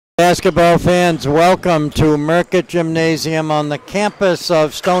Basketball fans, welcome to Merckett Gymnasium on the campus of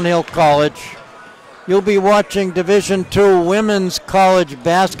Stonehill College. You'll be watching Division II Women's College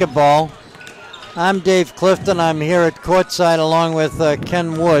Basketball. I'm Dave Clifton. I'm here at courtside along with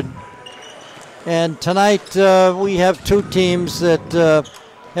Ken Wood. And tonight we have two teams that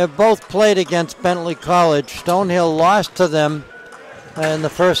have both played against Bentley College. Stonehill lost to them in the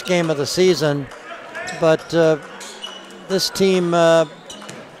first game of the season, but this team,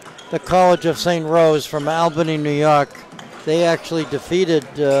 the College of St. Rose from Albany, New York, they actually defeated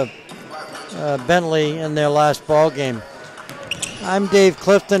Bentley in their last ball game. I'm Dave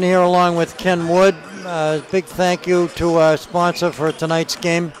Clifton here along with Ken Wood. Big thank you to our sponsor for tonight's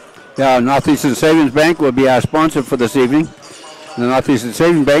game. Northeastern Savings Bank will be our sponsor for this evening. The Northeastern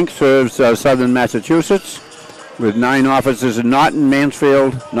Savings Bank serves southern Massachusetts with 9 offices in Norton,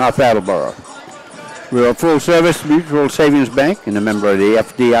 Mansfield, North Attleboro. We're a full-service mutual savings bank and a member of the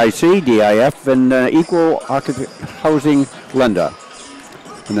FDIC, DIF, and equal housing lender.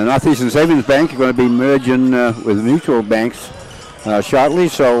 And the Northeastern Savings Bank is going to be merging with mutual banks shortly,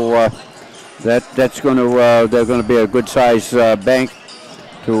 so that's going to they're going to be a good-sized bank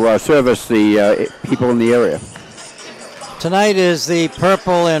to service the people in the area. Tonight is the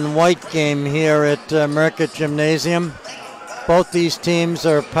purple and white game here at Merckett Gymnasium. Both these teams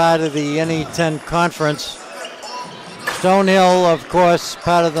are part of the NE10 conference. Stonehill, of course,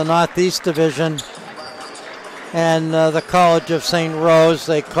 part of the Northeast Division, and the College of St. Rose,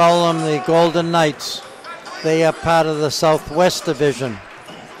 they call them the Golden Knights. They are part of the Southwest Division.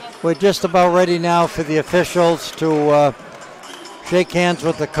 We're just about ready now for the officials to shake hands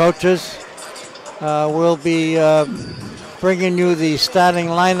with the coaches. We'll be bringing you the starting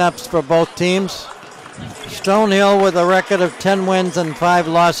lineups for both teams. Stonehill with a record of 10 wins and 5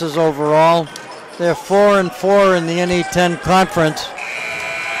 losses overall. They're 4-4 in the NE10 conference.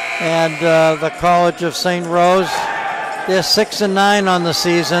 And the College of St. Rose, they're 6-9 on the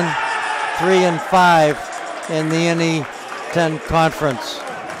season, 3-5 in the NE10 conference.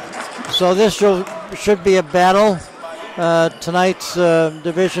 So this should be a battle. Tonight's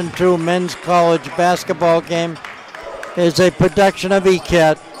Division II men's college basketball game is a production of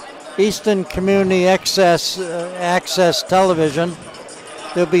ECAT, Eastern Community Access Television.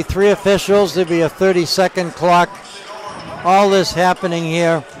 There'll be 3 officials. There'll be a 30-second clock. All this happening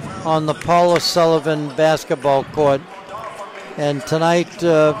here on the Paula Sullivan basketball court. And tonight,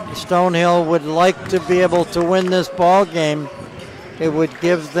 Stonehill would like to be able to win this ball game. It would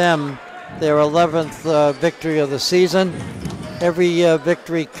give them their 11th victory of the season. Every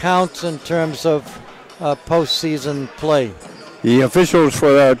victory counts in terms of postseason play. The officials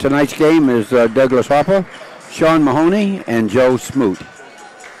for tonight's game is Douglas Hopper, Sean Mahoney, and Joe Smoot.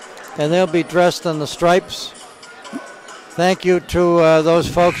 And they'll be dressed in the stripes. Thank you to those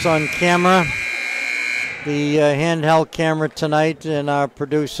folks on camera, the handheld camera tonight, and our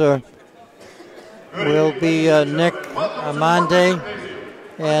producer will be Nick Amande.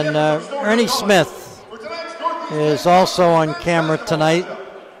 And Ernie Smith is also on camera tonight,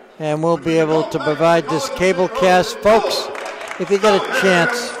 and we'll be able to provide this cable cast. Folks, if you get a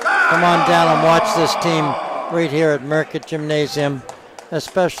chance, come on down and watch this team right here at Merckett Gymnasium.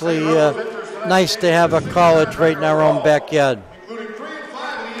 Especially nice to have a college right in our own backyard. Including 3 and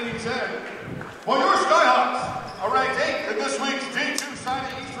 5 in the NE10. For your Skyhawks, are ranked 8th in this week's D2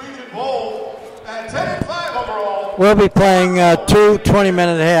 Signing East Region Bowl at 10 and 5 overall. We'll be playing 2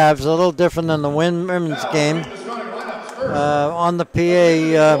 20-minute halves, a little different than the women's game. On the PA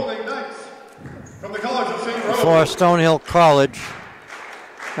for Stonehill College,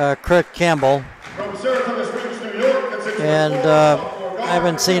 Kurt Campbell. And I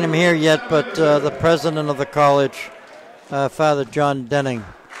haven't seen him here yet, but the president of the college, Father John Denning.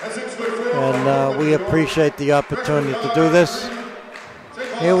 And we appreciate the opportunity to do this.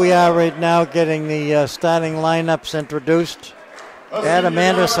 Here we are right now getting the starting lineups introduced. Adam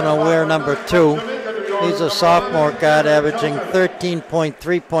Anderson will wear number 2. He's a sophomore guard averaging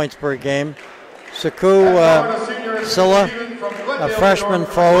 13.3 points per game. Saku Silla, a freshman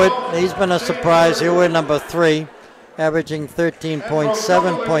forward. He's been a surprise. He'll wear number 3, averaging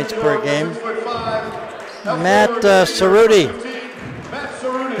 13.7 points per game. Matt Cerruti,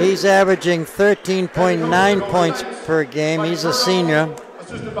 he's averaging 13.9 points per game. He's a senior.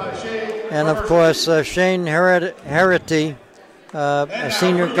 And of course, Shane Herity, a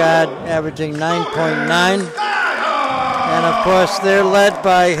senior guard, averaging 9.9. And of course, they're led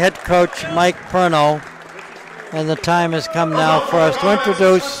by head coach Mike Perno. And the time has come now for us to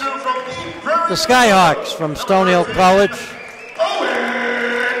introduce the Skyhawks from Stonehill College.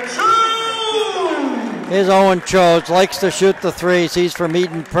 Here's Owen Chose, likes to shoot the threes. He's from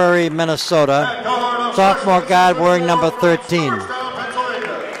Eden Prairie, Minnesota. Sophomore guard wearing number 13.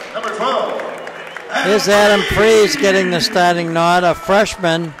 Here's Adam Freese getting the starting nod, a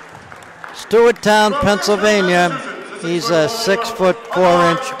freshman. Stewarttown, Pennsylvania. He's a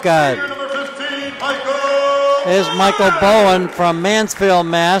 6'4" guard. Here's Michael Bowen from Mansfield,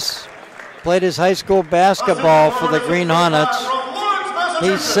 Mass. Played his high school basketball for the Green Hornets.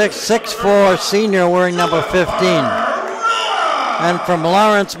 He's 6'4" senior wearing number 15. And from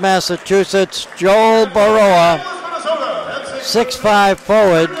Lawrence, Massachusetts, Joel Baroa, 6'5"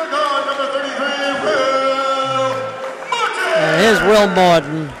 forward. And here's Will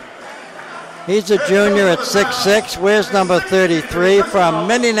Morton. He's a junior at 6'6". Wears number 33 from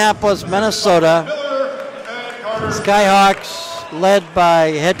Minneapolis, Minnesota. Skyhawks led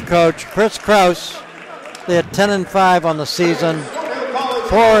by head coach Chris Krause. They're 10-5 on the season,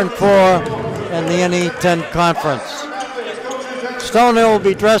 4-4 in the NE10 conference. Stonehill will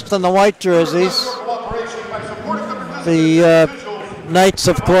be dressed in the white jerseys. The Knights,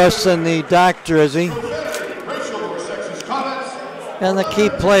 of course, in the dark jersey. And the key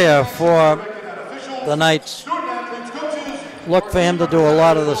player for the Knights, look for him to do a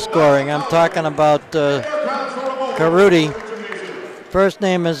lot of the scoring. I'm talking about Caruti. First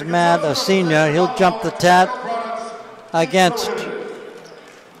name is Matt, a senior. He'll jump the tat against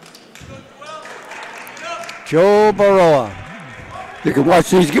Joe Baroa. You can watch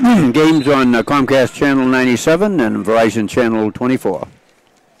these games on Comcast Channel 97 and Verizon Channel 24.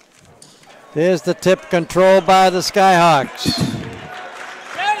 There's the tip controlled by the Skyhawks.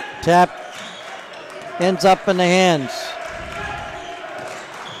 Tap ends up in the hands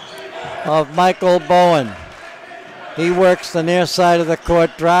of Michael Bowen. He works the near side of the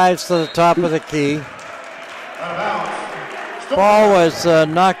court, drives to the top of the key. Ball was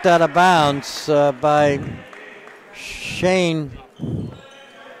knocked out of bounds by Shane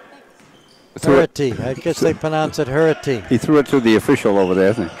Hurty. I guess they pronounce it Hurty. He threw it to the official over there,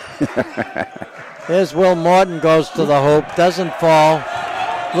 isn't he? There's Will Morton, goes to the hoop, doesn't fall.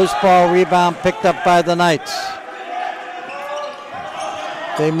 Loose ball rebound picked up by the Knights.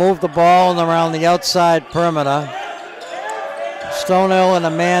 They move the ball around the outside perimeter. Stonehill in a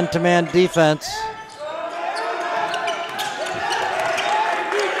man-to-man defense.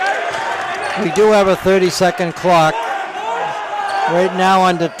 We do have a 30-second clock. Right now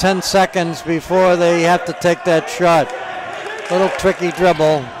under 10 seconds before they have to take that shot. Little tricky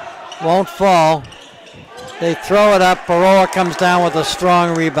dribble. Won't fall. They throw it up. Baroa comes down with a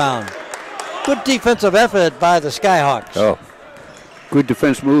strong rebound. Good defensive effort by the Skyhawks. Oh, good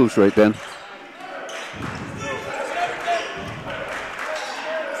defense moves right then.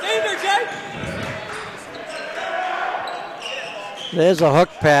 There's a hook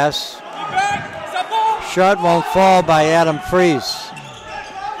pass. Shot won't fall by Adam Freese.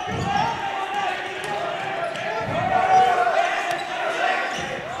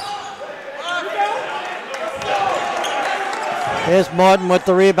 Here's Morton with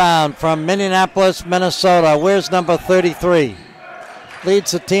the rebound from Minneapolis, Minnesota. Where's number 33?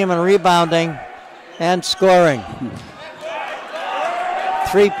 Leads the team in rebounding and scoring.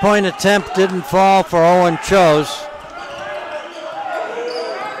 Three-point attempt didn't fall for Owen Chose.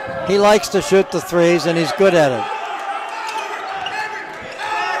 He likes to shoot the threes, and he's good at it.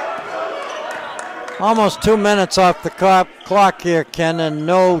 Almost 2 minutes off the clock here, Ken, and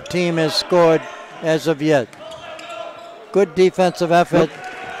no team has scored as of yet. Good defensive effort.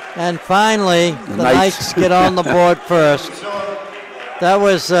 And finally, the Knights get on the board first. That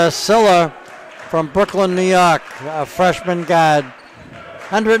was Siller from Brooklyn, New York, a freshman guard.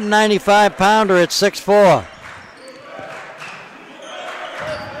 195-pounder at 6'4".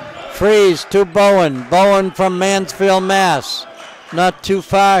 Freeze to Bowen. Bowen from Mansfield, Mass. Not too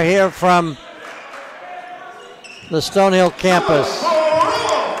far here from the Stonehill campus.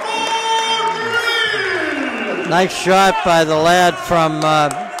 Nice shot by the lad from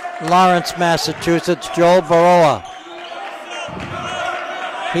Lawrence, Massachusetts, Joel Baroa.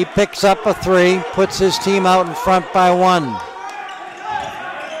 He picks up a three, puts his team out in front by 1.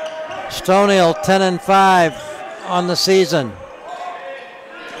 Stonehill 10-5 on the season.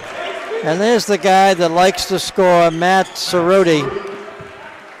 And there's the guy that likes to score, Matt Cerruti,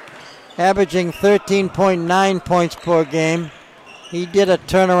 averaging 13.9 points per game. He did a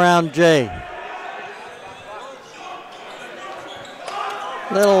turnaround J.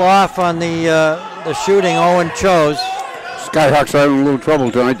 Little off on the shooting, Owen Chose. Skyhawks are in a little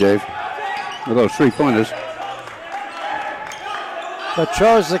trouble tonight, Dave, with those 3-pointers. But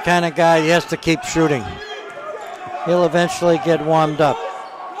Chose is the kind of guy he has to keep shooting. He'll eventually get warmed up.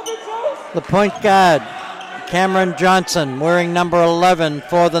 The point guard Cameron Johnson wearing number 11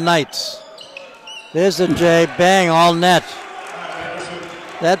 for the Knights. There's a J, bang, all net.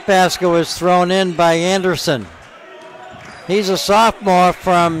 That basket was thrown in by Anderson. He's a sophomore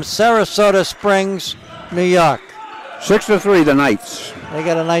from Sarasota Springs, New York. 6-3, the Knights. They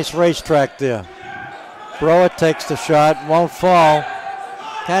got a nice racetrack there. Brower takes the shot, won't fall.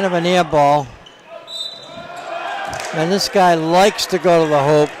 Kind of an air ball. And this guy likes to go to the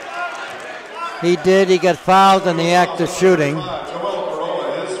hoop. He did. He got fouled in the act of shooting.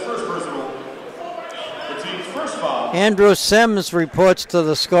 Andrew Sims reports to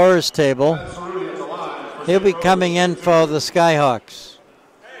the scorer's table. He'll be coming in for the Skyhawks.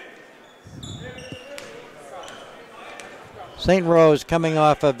 St. Rose coming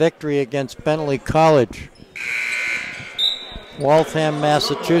off a victory against Bentley College. Waltham,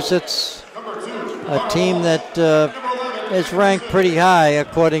 Massachusetts, a team that is ranked pretty high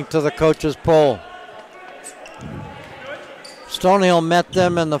according to the coaches' poll. Stonehill met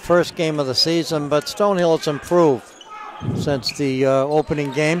them in the first game of the season, but Stonehill has improved since the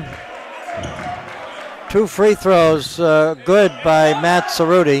opening game. 2 free throws, good by Matt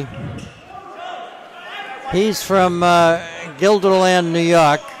Cerruti. He's from Guilderland, New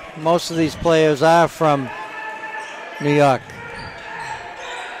York. Most of these players are from New York.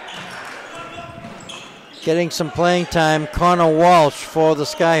 Getting some playing time, Connor Walsh for the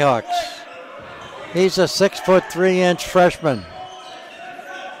Skyhawks. He's a 6'3" freshman.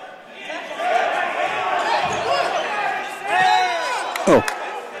 Oh.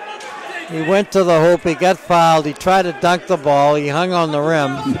 He went to the hoop, he got fouled, he tried to dunk the ball, he hung on the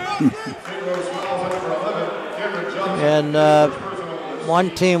rim. And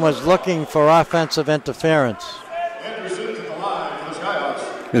one team was looking for offensive interference.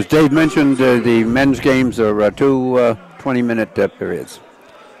 As Dave mentioned, the men's games are 2 20-minute periods.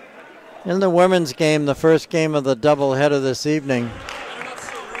 In the women's game, the first game of the doubleheader this evening,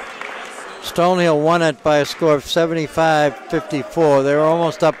 Stonehill won it by a score of 75-54. They were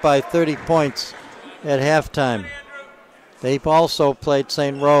almost up by 30 points at halftime. They also played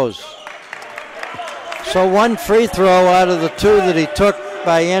St. Rose. So 1 free throw out of the 2 that he took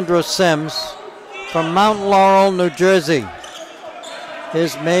by Andrew Sims from Mount Laurel, New Jersey.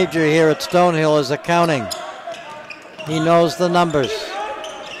 His major here at Stonehill is accounting. He knows the numbers.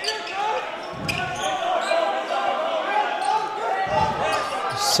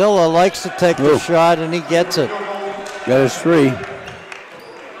 Silla likes to take the shot, and he gets it. Got his 3.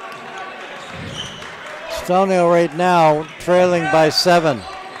 Stonehill right now trailing by 7.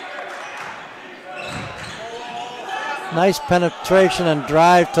 Nice penetration and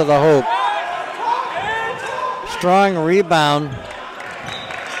drive to the hoop. Strong rebound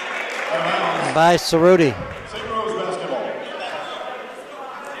by Cerruti.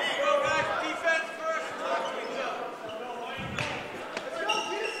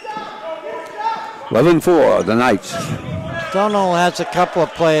 11-4, the Knights. Stonehill has a couple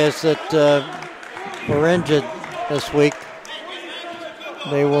of players that were injured this week.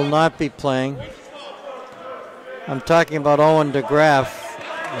 They will not be playing. I'm talking about Owen DeGraff,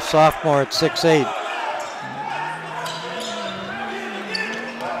 a sophomore at 6'8".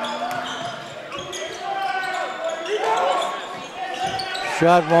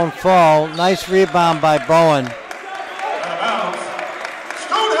 Shot won't fall. Nice rebound by Bowen.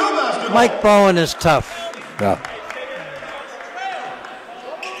 Mike Bowen is tough. Yeah.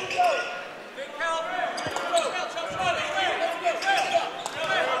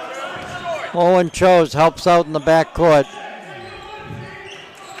 Owen Chose helps out in the backcourt.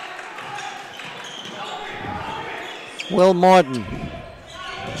 Will Morton.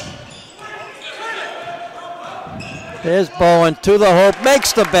 There's Bowen to the hoop,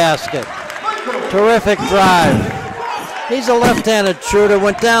 makes the basket. Terrific drive. He's a left-handed shooter,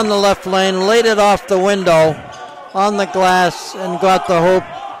 went down the left lane, laid it off the window on the glass and got the hoop.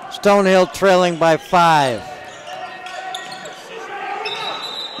 Stonehill trailing by 5.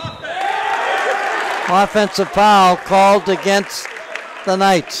 Offensive foul called against the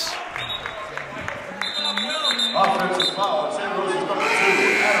Knights. Offensive foul. St. Rose's number 2,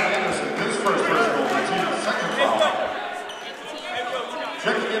 Adam Anderson, his first personal, the team's second foul.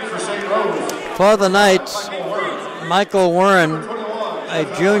 Checking in for St. Rose. For the Knights, Michael Warren, a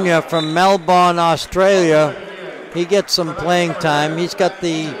junior from Melbourne, Australia. He gets some playing time. He's got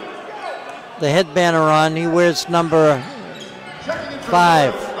the headbanner on. He wears number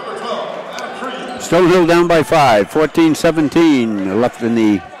 5. Stonehill down by 5, 14-17 left in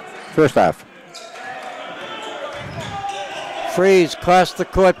the first half. Freeze, cross the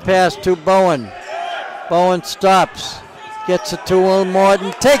court pass to Bowen. Bowen stops, gets it to Will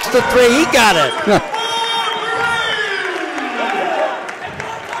Morton, takes the 3, he got it.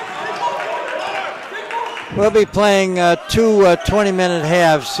 We'll be playing two 20-minute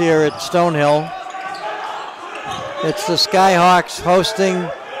halves here at Stonehill. It's the Skyhawks hosting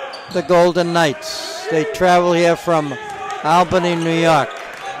the Golden Knights. They travel here from Albany, New York.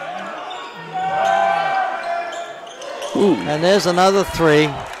 Ooh. And there's another three.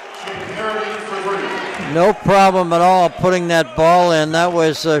 No problem at all putting that ball in. That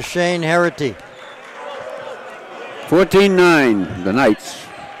was Shane Herity. 14-9, the Knights.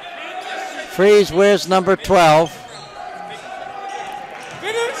 Freeze wears number 12.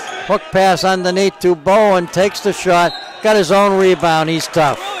 Hook pass underneath to Bowen. Takes the shot. Got his own rebound. He's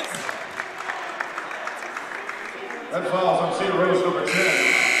tough. That fouls on Cedar Rose number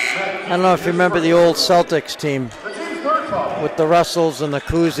 10. I don't know if you remember the old Celtics team with the Russells and the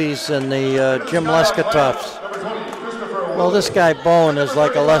Kuzis and the Jim Leskatoffs. Well, this guy Bowen is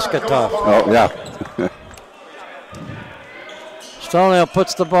like a Leskatoff. Oh, yeah. Stonehill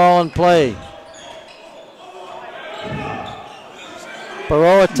puts the ball in play.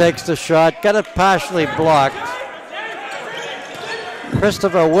 Baroa takes the shot, got it partially blocked.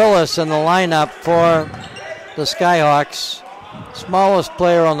 Christopher Willis in the lineup for the Skyhawks. Smallest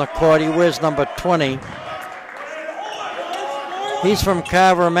player on the court, he wears number 20. He's from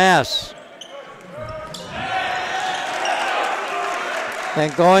Carver, Mass.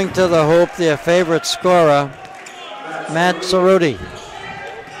 And going to the hoop, their favorite scorer, Matt Cerruti.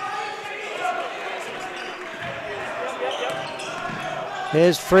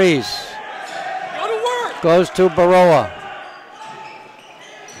 Here's Freeze. Goes to Baroa.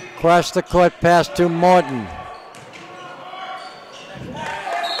 Across the court pass to Morton.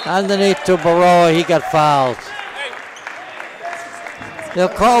 Underneath to Baroa, he got fouled. They'll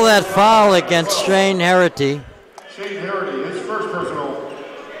call that foul against Shane Herity. Shane Herity, his first personal.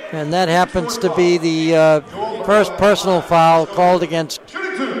 And that happens to be the first personal foul called against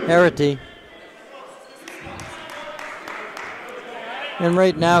Herity. And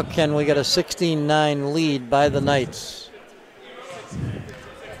right now, Ken, we got a 16-9 lead by the Knights.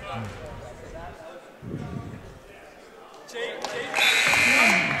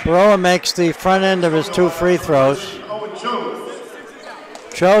 Baroa makes the front end of his two free throws.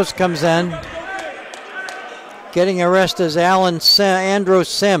 Chose comes in. Getting arrested is Andrew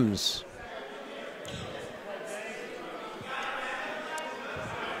Sims.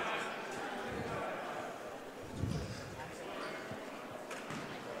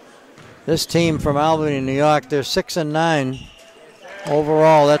 This team from Albany, New York, they're 6-9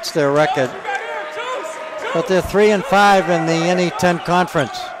 overall. That's their record. But they're 3-5 in the NE10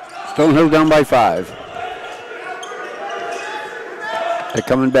 conference. Stonehill down by 5. They're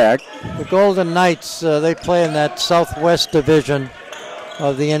coming back. The Golden Knights, they play in that Southwest division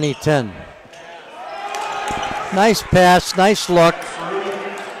of the NE10. Nice pass, nice look,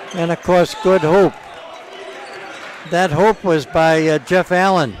 and of course, good hoop. That hoop was by Jeff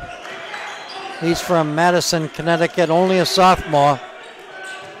Allen. He's from Madison, Connecticut, only a sophomore.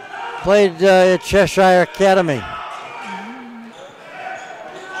 Played at Cheshire Academy.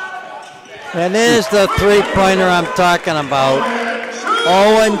 And there's the three-pointer I'm talking about.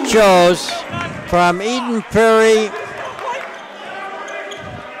 Owen Chose from Eden Prairie,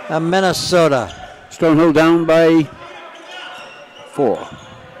 Minnesota. Stonehill down by 4.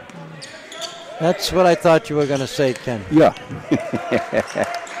 That's what I thought you were going to say, Ken. Yeah.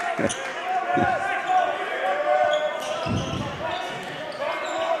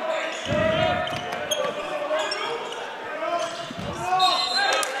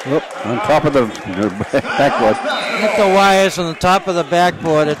 On top of the backboard. Hit the wires on the top of the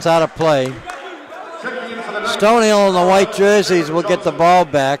backboard. It's out of play. Stonehill in the white jerseys will get the ball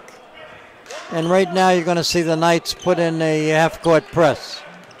back. And right now you're going to see the Knights put in a half-court press.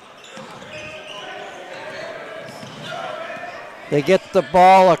 They get the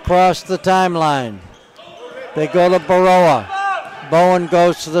ball across the timeline. They go to Baroa. Bowen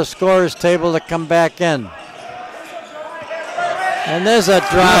goes to the scorer's table to come back in. And there's a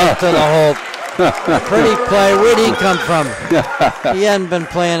drive to the hoop. Pretty play. Where'd he come from? He hadn't been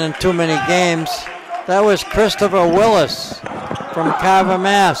playing in too many games. That was Christopher Willis from Carver,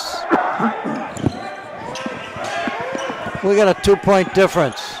 Mass. We got a 2-point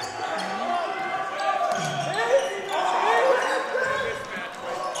difference.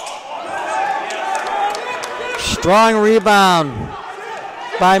 Strong rebound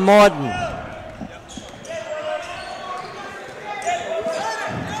by Morton.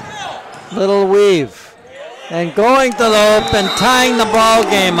 Little weave. And going to the hoop and tying the ball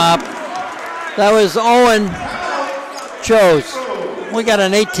game up. That was Owen Chose. We got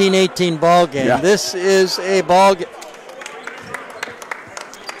an 18-18 ball game. Yeah. This is a ball game.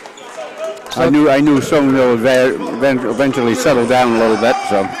 I knew Stonehill would eventually settle down a little bit,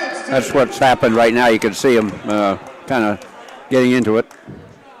 so that's what's happened right now. You can see them kind of getting into it.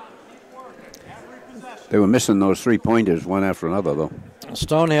 They were missing those 3-pointers one after another, though.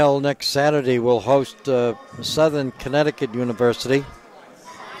 Stonehill next Saturday will host Southern Connecticut University.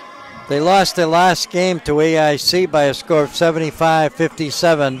 They lost their last game to AIC by a score of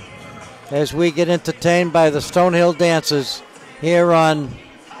 75-57 as we get entertained by the Stonehill Dancers here on,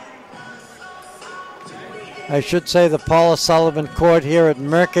 I should say, the Paula Sullivan Court here at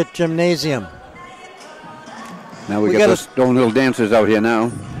Merkett Gymnasium. Now we got the Stonehill Dancers out here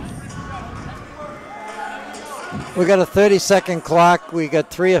now. We got a 30-second clock. We got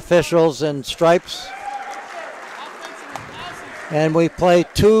 3 officials in stripes. And we play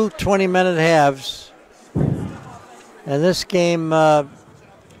 2 20-minute halves. And this game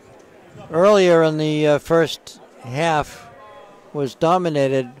earlier in the first half was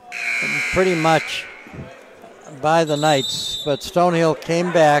dominated pretty much by the Knights. But Stonehill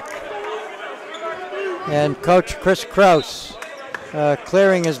came back. And Coach Chris Kraus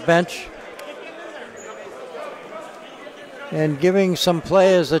clearing his bench and giving some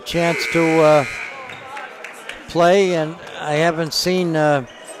players a chance to play. And I haven't seen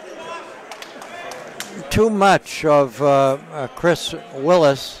too much of Chris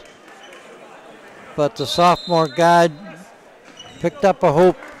Willis, but the sophomore guard picked up a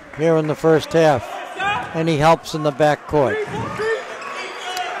hoop here in the first half, and he helps in the backcourt.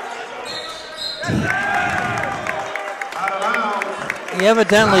 He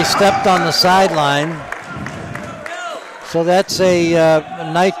evidently stepped on the sideline, so that's a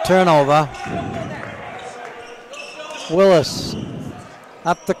Knight turnover. Willis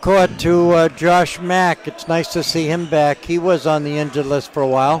up the court to Josh Mack. It's nice to see him back. He was on the injured list for a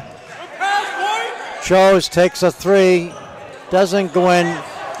while. Chose takes a 3, doesn't go in,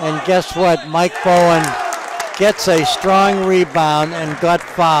 and guess what? Mike Bowen gets a strong rebound and got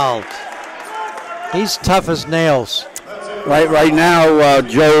fouled. He's tough as nails. Right now,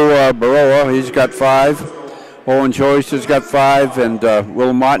 Joe Baroa, he's got 5. Owen Choice has got 5, and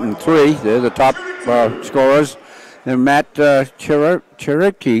Will Martin 3. They're the top scorers. And Matt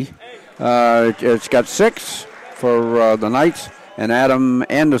Cherokee has got 6 for the Knights, and Adam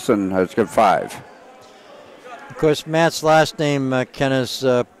Anderson has got 5. Of course, Matt's last name, Ken, is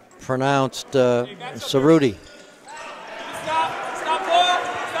pronounced Cerruti.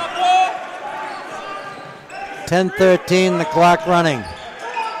 10-13, the clock running.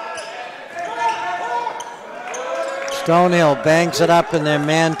 Stonehill bangs it up in their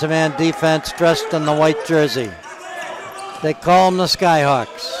man-to-man defense, dressed in the white jersey. They call them the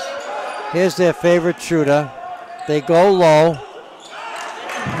Skyhawks. Here's their favorite shooter. They go low.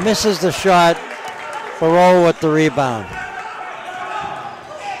 Misses the shot. Barrow with the rebound.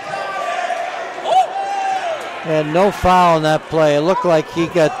 And no foul in that play. It looked like he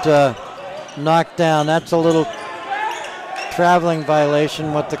got knocked down. That's a little traveling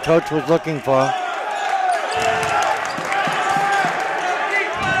violation, what the coach was looking for.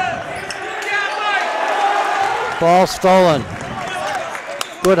 Ball stolen.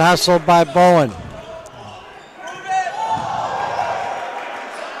 Good hustle by Bowen.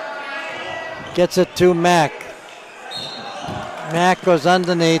 Gets it to Mack. Mack goes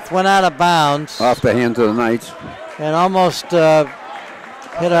underneath, went out of bounds. Off the hands of the Knights. And almost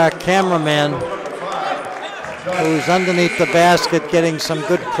hit our cameraman, who's underneath the basket getting some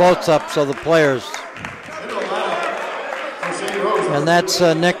good close-ups of the players. And that's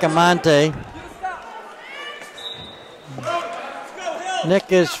Nick Amante.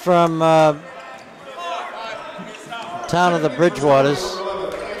 Nick is from town of the Bridgewaters.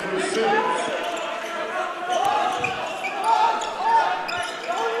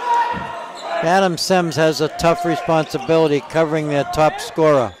 Adam Sims has a tough responsibility covering their top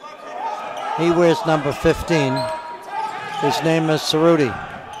scorer. He wears number 15. His name is Cerruti.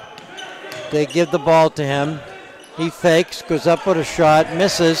 They give the ball to him. He fakes, goes up with a shot,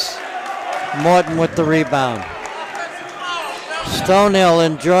 misses. Morton with the rebound. Stonehill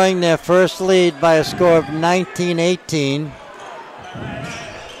enjoying their first lead by a score of 19-18.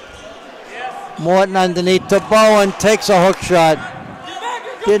 Morton underneath to Bowen, takes a hook shot.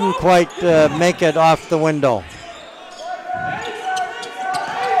 Didn't quite make it off the window.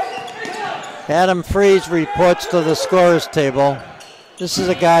 Adam Freeze reports to the scorer's table. This is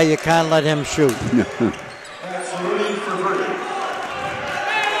a guy you can't let him shoot.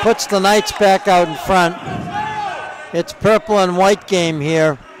 Puts the Knights back out in front. It's purple and white game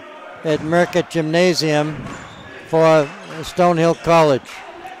here at Merkett Gymnasium for Stonehill College.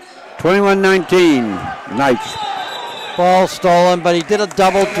 21-19, Knights. Ball stolen, but he did a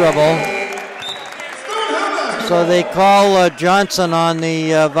double dribble. So they call Johnson on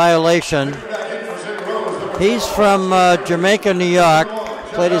the violation. He's from Jamaica, New York.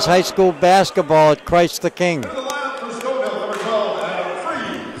 Played his high school basketball at Christ the King.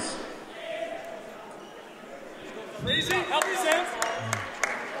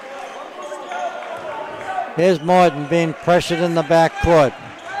 Here's Morton being pressured in the backcourt.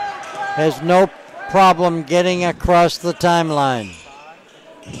 Has no problem getting across the timeline.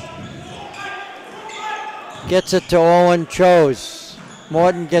 Gets it to Owen Chose.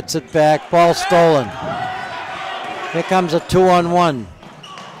 Morton gets it back. Ball stolen. Here comes a 2-on-1.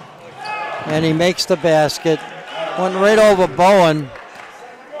 And he makes the basket. Went right over Bowen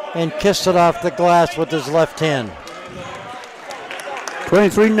and kissed it off the glass with his left hand.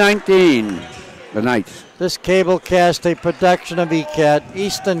 23-19, the Knights. This cable cast, a production of ECAT,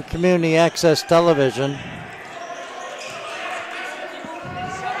 Eastern Community Access Television.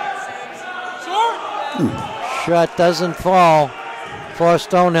 Shot doesn't fall for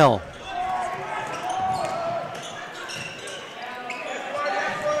Stonehill.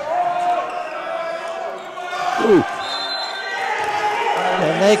 Ooh.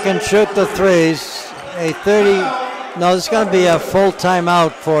 And they can shoot the threes. A 30, no, this is going to be a full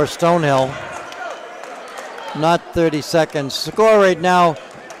timeout for Stonehill. Not 30 seconds. Score right now,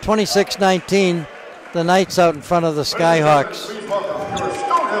 26-19. The Knights out in front of the Skyhawks.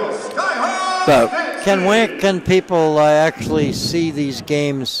 Where can people actually see these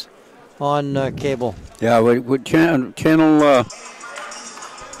games on cable? Yeah, with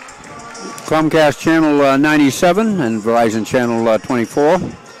Comcast channel 97 and Verizon channel 24.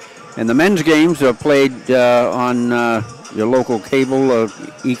 And the men's games are played on your local cable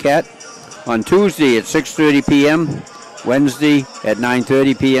ECAT on Tuesday at 6:30 p.m., Wednesday at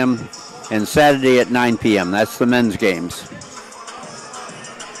 9:30 p.m., and Saturday at 9 p.m. That's the men's games.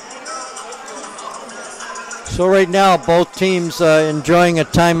 So right now, both teams enjoying a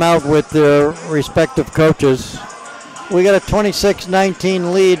timeout with their respective coaches. We got a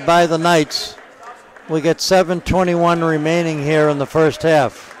 26-19 lead by the Knights. We got 7:21 remaining here in the first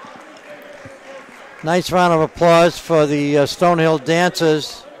half. Nice round of applause for the Stonehill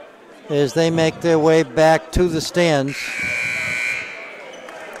dancers as they make their way back to the stands.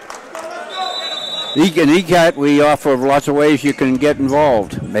 In ECAT, we offer lots of ways you can get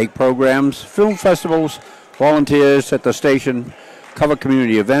involved. Make programs, film festivals, volunteers at the station, cover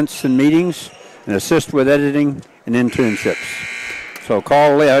community events and meetings, and assist with editing and internships. So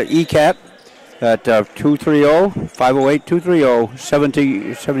call ECAT at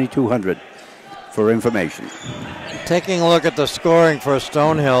 230-508-230-7200 for information. Taking a look at the scoring for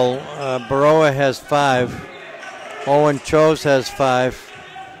Stonehill, Baroa has 5. Owen Chose has 5.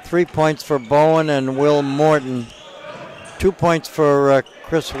 3 points for Bowen and Will Morton. 2 points for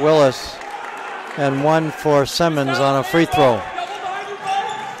Chris Willis. And 1 for Simmons on a free throw.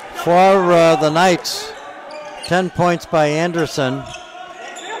 For the Knights, 10 points by Anderson.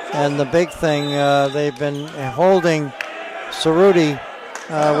 And the big thing, they've been holding Cerruti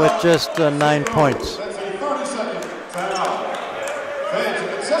with just 9 points.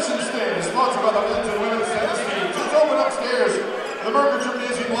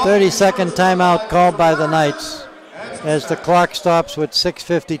 30-second timeout called by the Knights as the clock stops with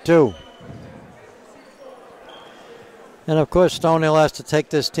 6:52. And of course, Stonehill has to take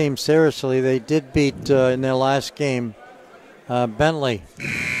this team seriously. They did beat in their last game Bentley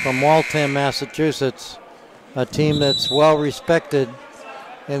from Waltham, Massachusetts, a team that's well respected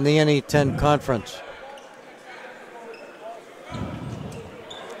in the NE10 conference.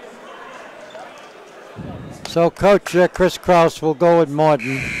 So Coach Chris Krause will go with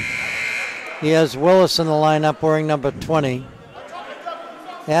Morton. He has Willis in the lineup wearing number 20.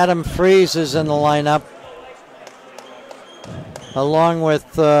 Adam Fries is in the lineup along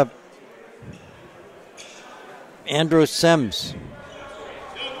with Andrew Sims.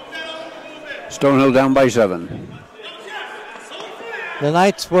 Stonehill down by 7. The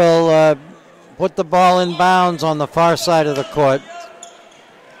Knights will put the ball in bounds on the far side of the court.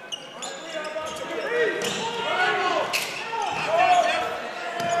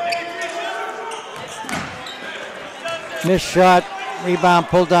 Missed shot, rebound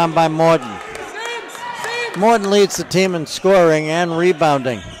pulled down by Morton. Morton leads the team in scoring and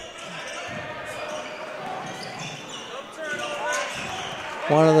rebounding.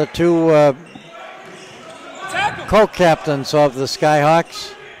 One of the two co-captains of the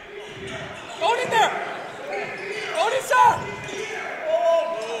Skyhawks.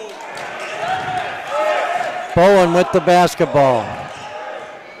 Bowen with the basketball.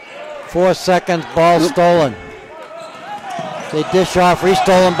 4 seconds, ball stolen. They dish off,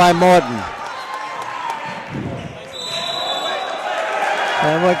 restolen by Morton.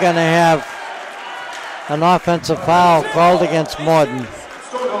 And we're going to have an offensive foul called against Morton.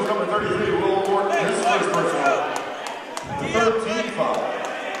 Stonehill's number 33 will award his first personal. 13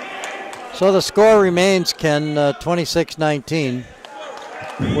 foul. So the score remains, Ken, 26-19,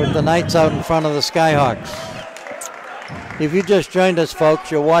 with the Knights out in front of the Skyhawks. If you just joined us, folks,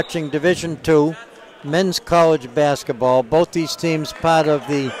 you're watching Division II men's college basketball. Both these teams part of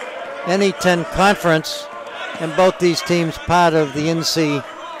the NE10 conference, and both these teams part of the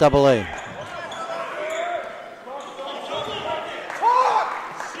NCAA.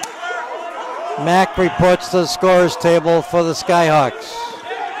 Mack reports to the scorers table for the Skyhawks.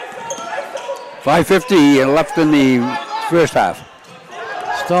 5:50 left in the first half.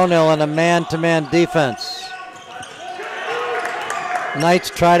 Stonehill in a man-to-man defense. Knights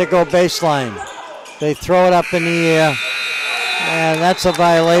try to go baseline. They throw it up in the air, and that's a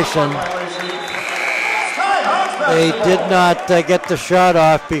violation. They did not get the shot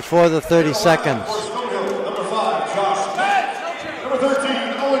off before the 30 seconds. Number 5, Josh Mack. Number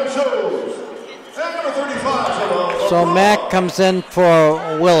 13, Owen Jones. And number 35, So Mack comes in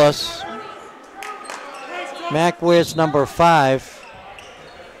for Willis. Mack wears number 5.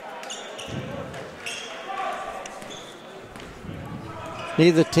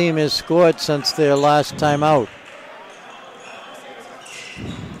 Neither team has scored since their last time out.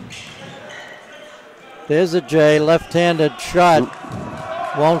 There's a J, left-handed shot,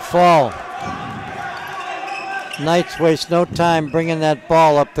 won't fall. Knights waste no time bringing that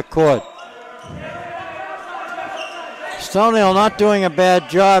ball up the court. Stonehill not doing a bad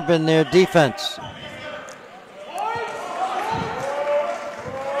job in their defense.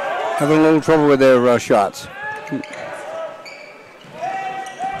 Having a little trouble with their shots.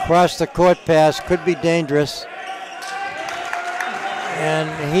 Across the court pass could be dangerous. And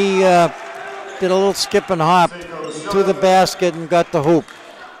he did a little skip and hop to the basket and got the hoop.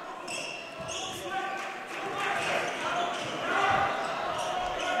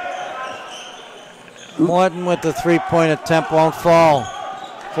 Morton with the three-point attempt won't fall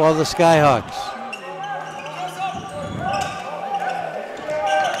for the Skyhawks.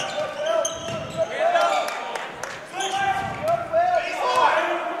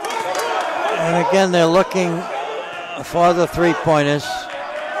 And again, they're looking for the three-pointers.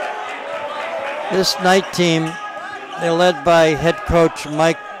 This Knight team, they're led by head coach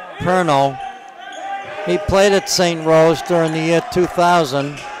Mike Perno. He played at St. Rose during the year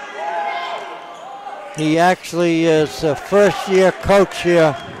 2000. He actually is a first-year coach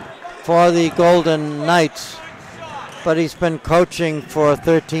here for the Golden Knights, but he's been coaching for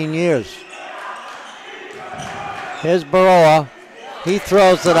 13 years. Here's Baroa. He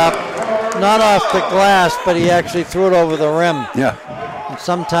throws it up, not off the glass, but he actually threw it over the rim. Yeah. And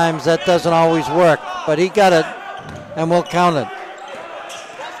sometimes that doesn't always work, but he got it, and we'll count it.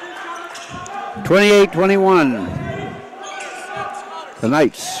 28-21. The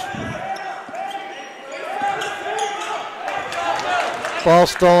Knights. Ball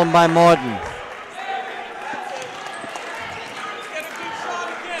stolen by Morton.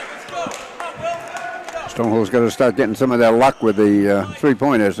 Stonehill's got to start getting some of their luck with the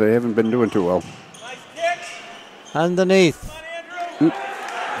three-pointers. They haven't been doing too well. Underneath.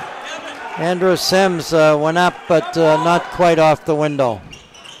 Andrew Sims went up, but not quite off the window.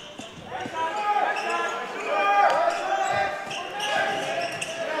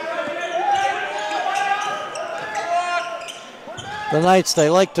 The Knights, they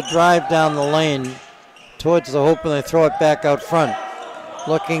like to drive down the lane towards the hoop and they throw it back out front,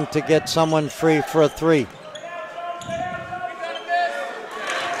 looking to get someone free for a three.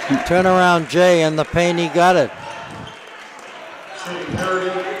 Turn around Jay in the paint, he got it.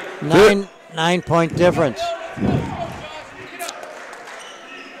 9-point difference.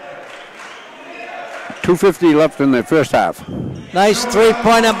 2:50 left in the first half. Nice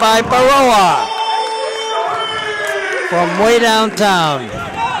three-pointer by Baroa from way downtown.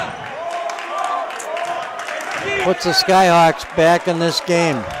 Puts the Skyhawks back in this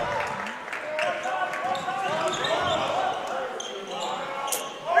game.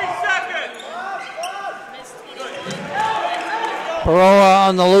 Baroa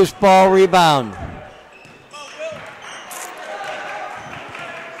on the loose ball rebound.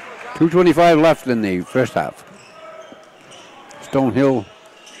 2:25 left in the first half. Stonehill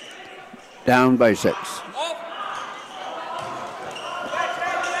down by 6.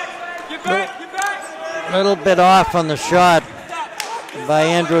 Little bit off on the shot by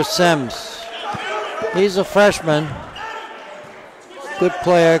Andrew Sims. He's a freshman. Good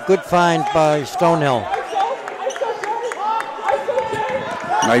player, good find by Stonehill.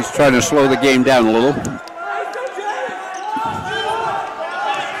 Nice trying to slow the game down a little.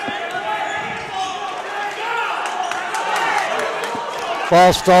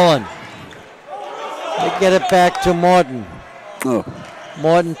 Ball stolen. They get it back to Morton. Oh.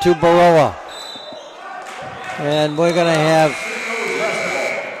 Morton to Baroa. And we're going to have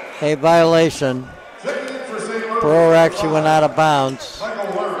a violation. Baroa actually went out of bounds.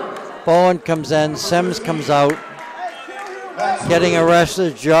 Bowen comes in. Sims comes out. Getting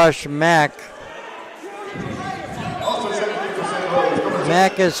arrested, Josh Mack.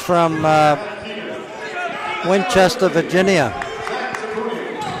 Mack is from Winchester, Virginia.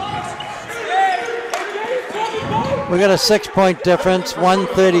 We got a 6-point difference,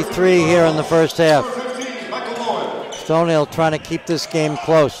 133 here in the first half. Stonehill trying to keep this game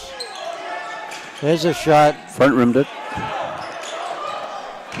close. There's a shot. Front rimmed it.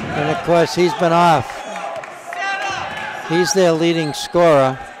 And of course, he's been off. He's their leading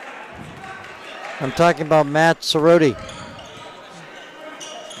scorer. I'm talking about Matt Cerruti.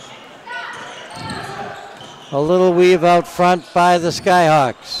 A little weave out front by the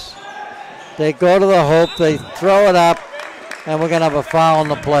Skyhawks. They go to the hoop, they throw it up, and we're going to have a foul on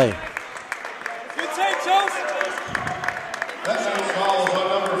the play. Good save, Joseph. That's how fouls on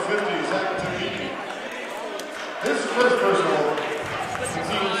number 50, Zach Tavini. His first personal,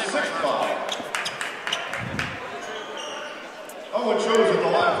 team's sixth foul. Owen Chose at the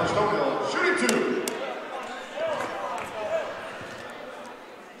line for Stonehill, shooting 2.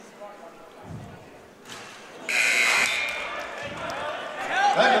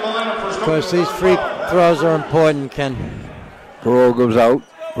 Of course, these free throws are important, Ken. Parole goes out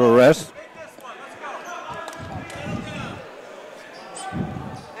for a rest.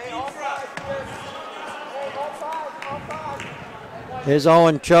 Here's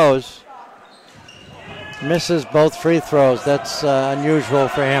Owen Chose. Misses both free throws. That's unusual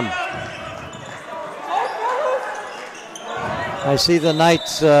for him. I see the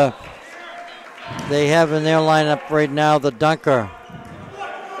Knights, they have in their lineup right now the dunker,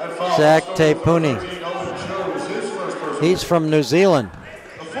 Zach Tepuni. He's from New Zealand.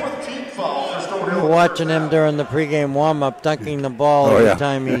 We were watching him during the pregame warm-up, dunking the ball every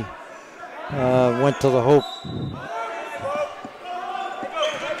time he went to the hoop.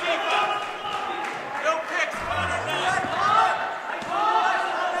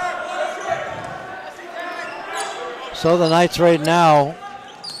 So the Knights right now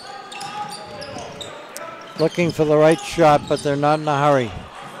looking for the right shot, but they're not in a hurry.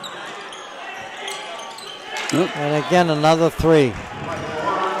 And again, another 3.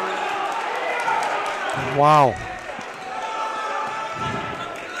 Wow.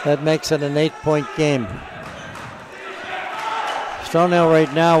 That makes it an 8-point game. Stonehill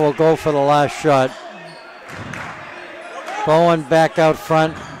right now will go for the last shot. Bowen back out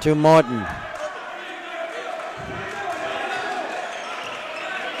front to Morton.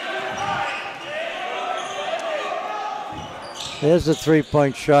 There's the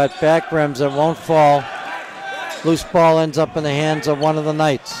 3-point shot. Back rims, it won't fall. Loose ball ends up in the hands of one of the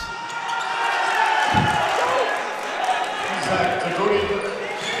Knights.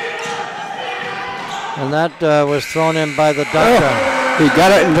 And that was thrown in by the dunker. Oh, he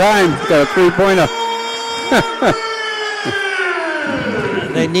got it in time. Got a 3-pointer.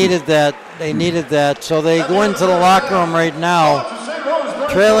 They needed that. They needed that. So they go into the locker room right now,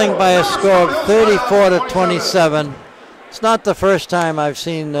 trailing by a score of 34-27. It's not the first time I've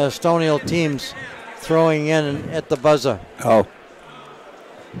seen Stonehill teams throwing in at the buzzer. Oh.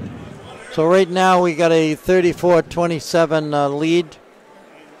 So right now we got a 34-27 lead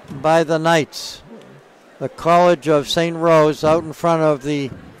by the Knights. The College of St. Rose out in front of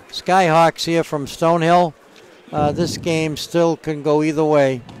the Skyhawks here from Stonehill. This game still can go either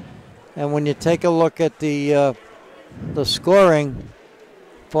way. And when you take a look at the scoring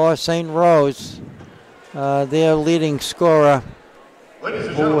for St. Rose, their leading scorer,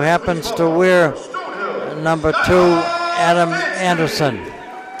 who happens to wear number 2, Adam Anderson.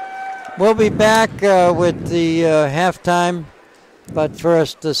 We'll be back with the halftime, but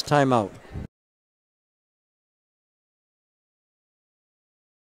first this timeout.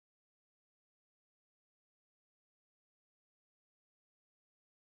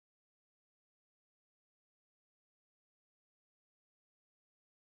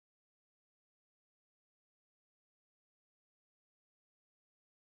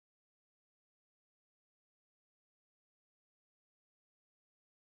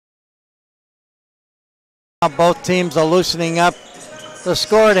 Both teams are loosening up. The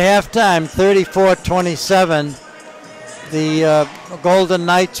score at halftime, 34-27. The Golden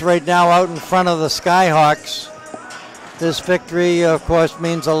Knights right now out in front of the Skyhawks. This victory, of course,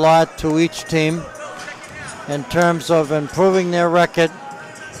 means a lot to each team in terms of improving their record.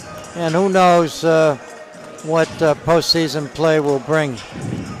 And who knows, what postseason play will bring.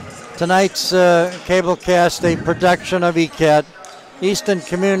 Tonight's cablecast, a production of ECAT, Eastern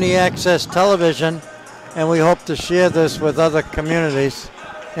Community Access Television, and we hope to share this with other communities.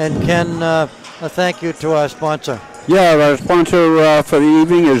 And Ken, a thank you to our sponsor. Yeah, our sponsor for the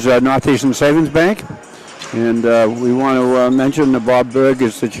evening is Northeastern Savings Bank. And we want to mention that Bob Berg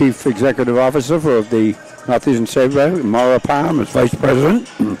is the Chief Executive Officer for the Northeastern Savings Bank. Maura Palm is Vice President.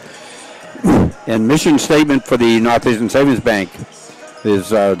 And mission statement for the Northeastern Savings Bank is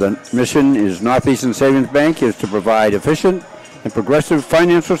the mission is Northeastern Savings Bank is to provide efficient and progressive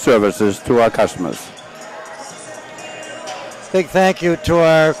financial services to our customers. Big thank you to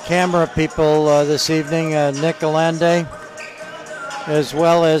our camera people this evening, Nick Alande, as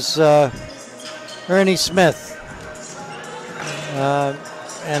well as Ernie Smith.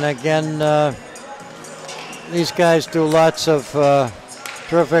 And again, these guys do lots of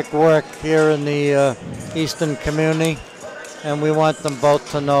terrific work here in the Eastern community, and we want them both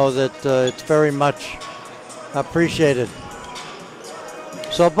to know that it's very much appreciated.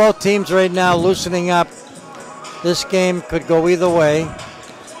 So both teams right now loosening up. This game could go either way.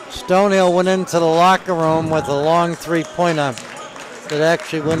 Stonehill went into the locker room with a long three-pointer that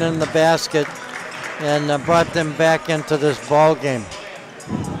actually went in the basket and brought them back into this ball game.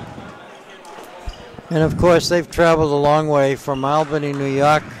 And of course, they've traveled a long way from Albany, New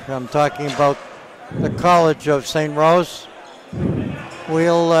York. I'm talking about the College of St. Rose.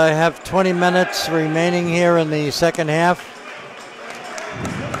 We'll have 20 minutes remaining here in the second half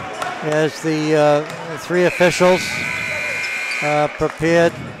as the three officials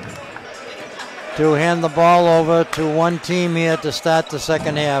prepared to hand the ball over to one team here to start the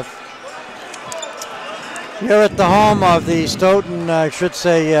second half. Here at the home of the Stonehill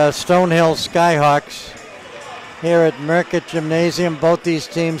Skyhawks, here at Merkett Gymnasium, both these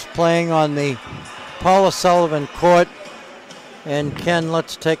teams playing on the Paula Sullivan court. And Ken,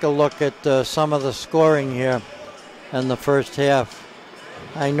 let's take a look at some of the scoring here in the first half.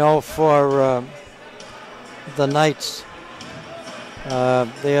 I know for the Knights,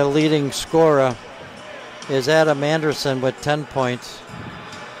 their leading scorer is Adam Anderson with 10 points.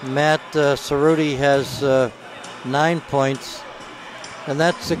 Matt Cerruti has 9 points. And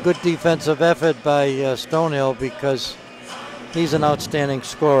that's a good defensive effort by Stonehill because he's an outstanding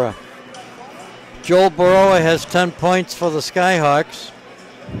scorer. Joel Baroa has 10 points for the Skyhawks.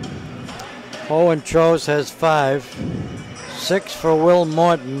 Owen Chose has 5. 6 for Will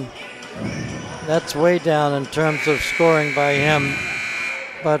Morton. That's way down in terms of scoring by him.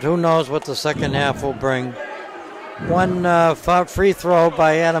 But who knows what the second half will bring. One free throw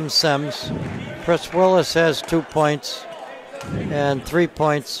by Adam Sims. Chris Willis has 2 points. And 3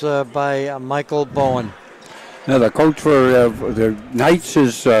 points by Michael Bowen. Now the coach for the Knights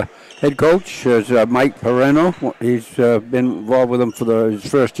is head coach is Mike Perreno. He's been involved with them for his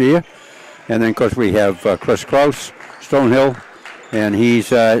first year. And then, of course, we have Chris Kraus, Stonehill, and he's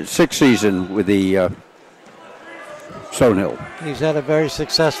sixth season with the Stonehill. He's had a very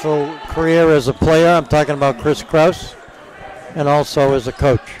successful career as a player. I'm talking about Chris Kraus, and also as a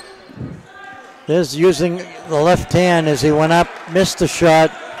coach. There's using the left hand as he went up, missed the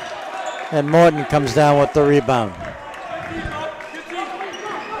shot, and Morton comes down with the rebound.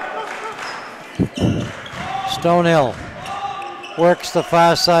 Stonehill works the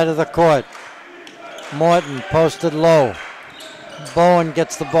far side of the court. Morton posted low. Bowen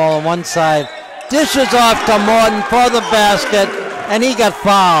gets the ball on one side, dishes off to Morton for the basket, and he got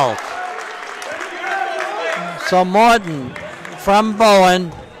fouled. So Morton from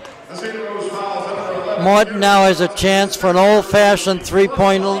Bowen. Morton now has a chance for an old-fashioned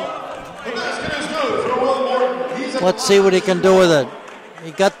three-point. Let's see what he can do with it.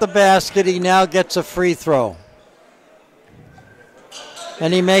 He got the basket. He now gets a free throw.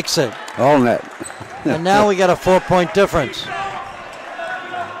 And he makes it. All net. And now we got a 4-point difference.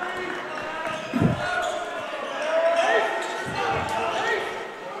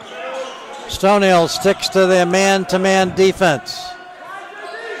 Stonehill sticks to their man-to-man defense.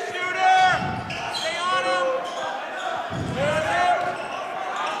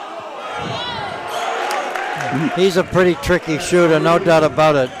 He's a pretty tricky shooter, no doubt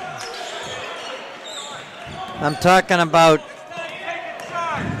about it. I'm talking about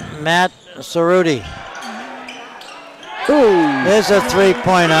Matt Cerruti. There's a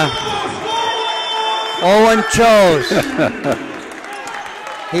three-pointer. Owen Chose.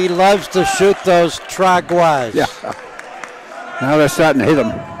 He loves to shoot those tragouas. Yeah. Now they're starting to hit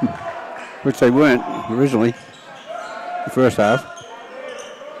them, which they weren't originally, the first half.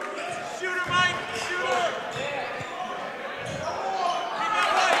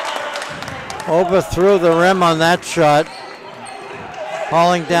 Overthrew the rim on that shot.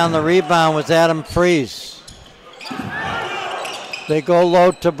 Hauling down the rebound was Adam Fries. They go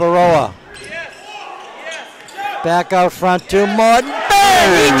low to Baroa. Back out front to Morton.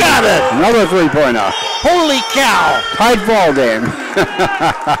 Bang! He got it! Another three-pointer. Holy cow! Tight ball game.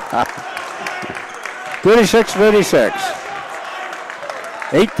 36-36.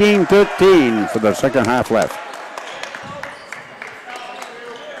 18-13 for the second half left.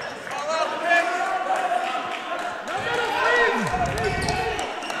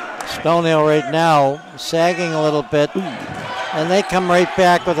 Stonehill right now sagging a little bit, and they come right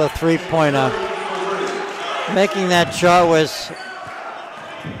back with a three-pointer. Making that shot was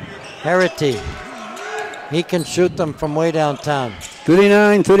Herity. He can shoot them from way downtown.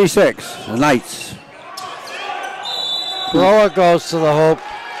 39-36, the Knights. Blower goes to the hoop,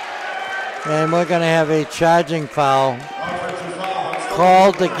 and we're going to have a charging foul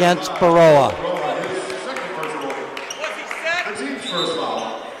called against Baroa.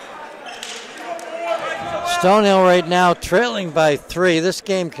 Stonehill right now trailing by 3. This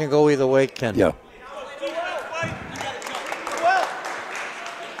game can go either way, Ken. Yeah.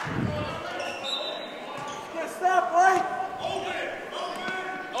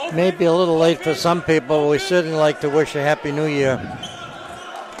 Maybe a little late for some people, but we certainly like to wish a Happy New Year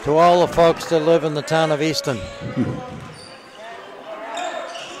to all the folks that live in the town of Easton.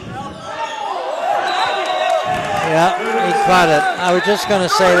 Yeah, he caught it. I was just going to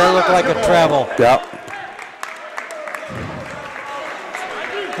say that looked like a travel. Yeah.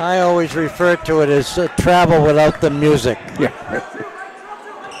 I always refer to it as a travel without the music. Yeah.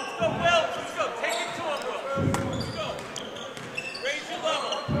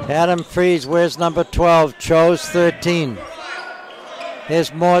 Adam Fries wears number 12, chose 13.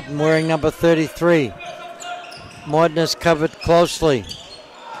 Here's Morton wearing number 33. Morton is covered closely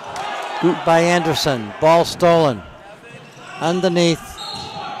by Anderson. Ball stolen. Underneath,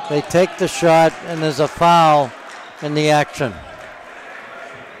 they take the shot, and there's a foul in the action.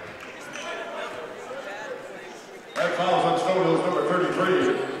 That foul's on Stonehill's number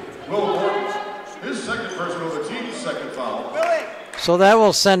 33, Will Morton. His second personal, the team's second foul. So that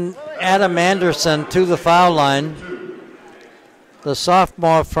will send Adam Anderson to the foul line, the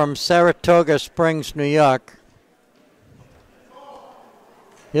sophomore from Saratoga Springs, New York.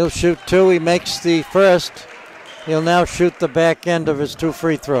 He'll shoot 2. He makes the first. He'll now shoot the back end of his 2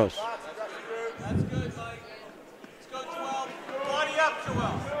 free throws. That's good, Mike. Let's go, 12. Body up,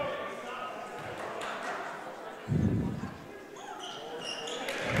 Joel.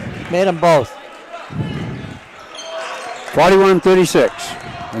 Made them both.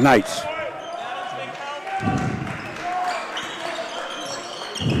 41-36, the Knights.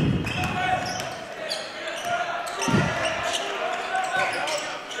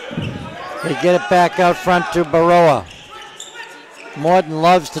 They get it back out front to Baroa. Morton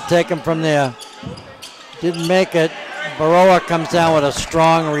loves to take him from there. Didn't make it. Baroa comes down with a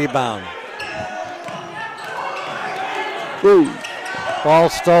strong rebound. Woo. Ball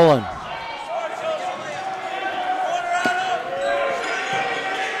stolen.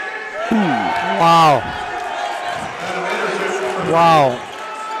 Wow. Wow.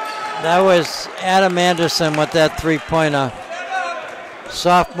 That was Adam Anderson with that three-pointer.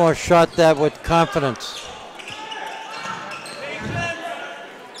 Sophomore shot that with confidence.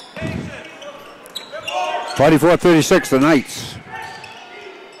 44-36, the Knights.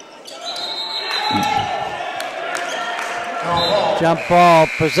 Jump ball.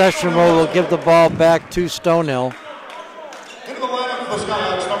 Possession rule will give the ball back to Stonehill. Into the lineup for the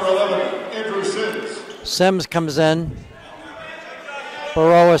Skyhawks, number 11, Andrew Sims. Sims comes in.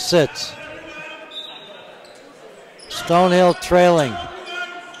 Baroa sits. Stonehill trailing.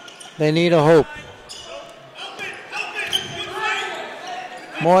 They need a hoop.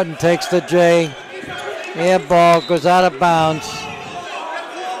 Morton takes the J. Air ball goes out of bounds.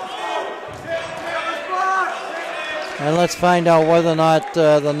 And let's find out whether or not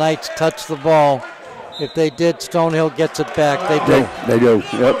the Knights touch the ball. If they did, Stonehill gets it back. They do. They do,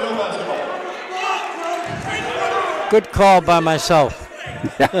 yep. Good call by myself.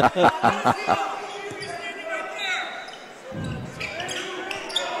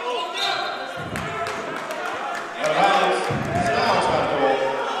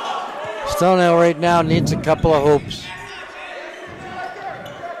 Stonehill right now needs a couple of hoops.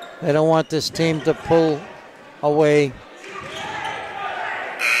 They don't want this team to pull away.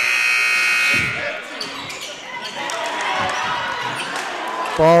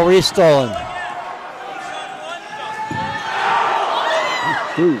 Ball restolen.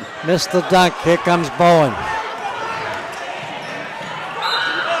 Missed the dunk. Here comes Bowen.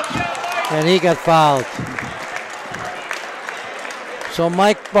 And he got fouled. So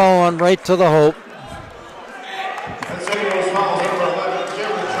Mike Bowen right to the hoop. And so those fouls number 11,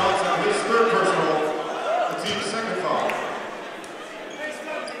 Cameron Johnson, his third personal, the team's second foul.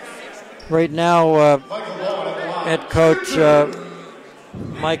 Right now, Michael Bowen at the line. head coach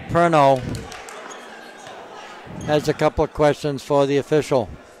Mike Perno has a couple of questions for the official.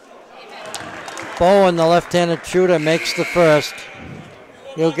 Bowen, the left-handed shooter, makes the first.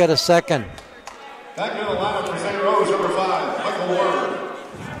 He'll get a second. Back in the lineup for St. Rose, number 5, Michael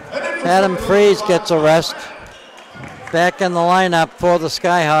Warren. Adam Freeze gets a rest. Back in the lineup for the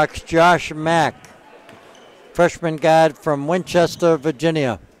Skyhawks, Josh Mack, freshman guard from Winchester,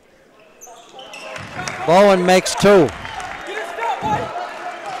 Virginia. Bowen makes two.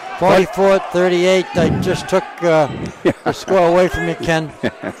 44-38. I just took the score away from you, Ken.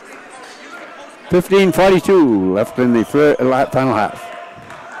 15:42 left in the final half.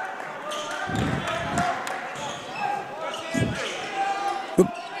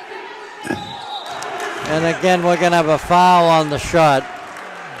 And again, we're going to have a foul on the shot.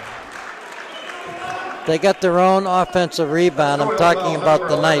 They got their own offensive rebound. I'm talking about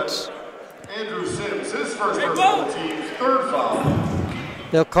the Knights. Andrew Sims, his first personal, the team's third foul.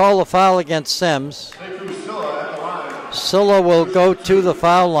 They'll call the foul against Sims. They drew Silla at the line. Silla will go to the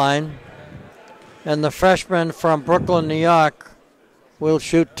foul line. And the freshman from Brooklyn, New York, will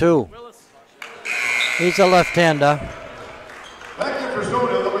shoot two. He's a left-hander. Back in for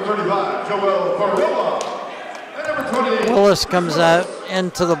Stonehill, number 35, Joel Barilla. And number 28. Willis comes out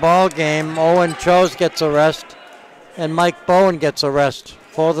into the ball game. Owen Chose gets a rest. And Mike Bowen gets a rest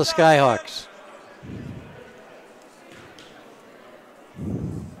for the Skyhawks.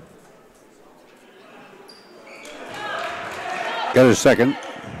 Got a second.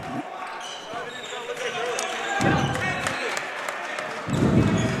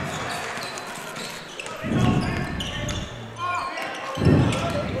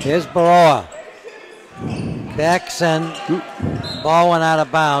 Here's Baroa. Back send. Ball went out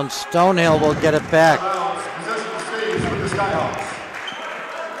of bounds. Stonehill will get it back. Possession stays with the Skyhawks.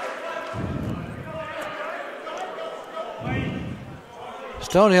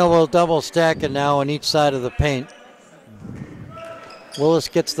 Stonehill will double stack it now on each side of the paint. Willis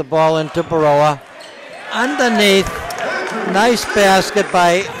gets the ball into Baroa. Underneath. Nice basket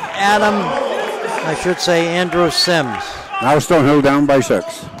by Andrew Sims. Now Stonehill down by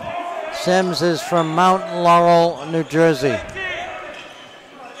 6. Sims is from Mount Laurel, New Jersey.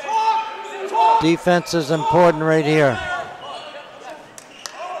 Defense is important right here.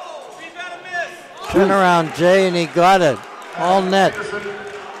 Turn around, Jay, and he got it. All net.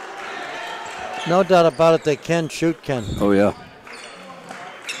 No doubt about it, they can shoot, Ken. Oh, yeah.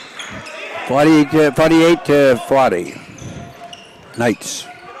 48 to 40. Knights.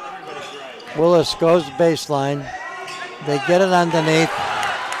 Willis goes baseline. They get it underneath.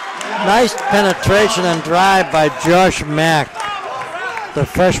 Nice penetration and drive by Josh Mack, the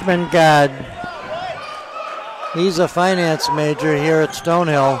freshman guard. He's a finance major here at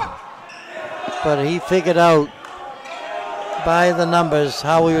Stonehill, but he figured out by the numbers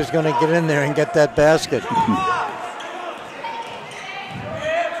how he was going to get in there and get that basket.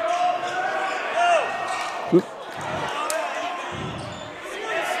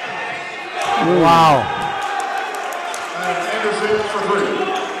 Wow.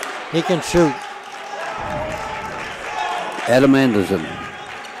 He can shoot. Adam Anderson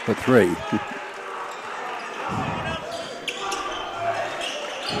for 3.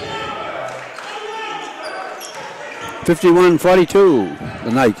 (51-42),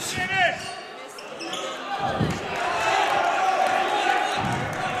 the Knights.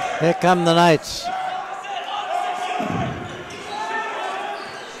 Here come the Knights.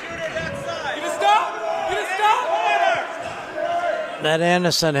 That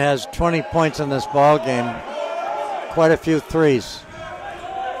Anderson has 20 points in this ball game. Quite a few threes.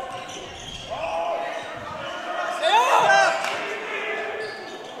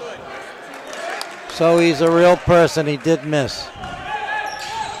 So he's a real person. He did miss.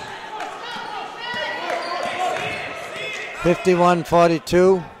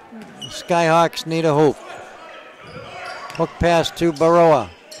 51-42. Skyhawks need a hoop. Hook pass to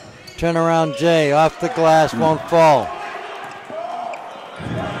Baroa. Turnaround Jay. Off the glass. Won't fall.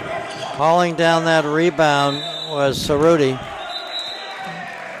 Hauling down that rebound was Cerruti.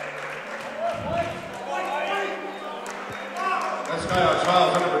 That's Skyhawks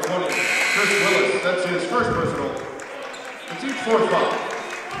foul number 20, Chris Willis. That's his first personal. It's each fourth foul.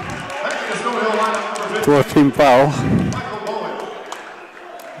 Back to the Stonehill lineup number 15. Fourth team foul. Michael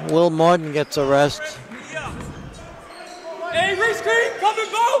Bowen. Will Morton gets a rest. Hey, rescreen, come and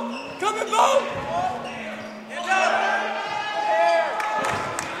vote! Come and vote!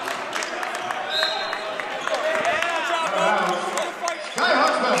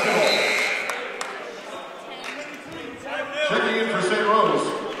 Skyhawks basketball. Checking in for St. Rose.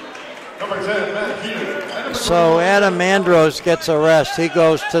 Number 10, Matt Keenan. So Adam Andros gets a rest. He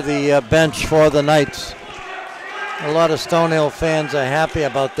goes to the bench for the Knights. A lot of Stonehill fans are happy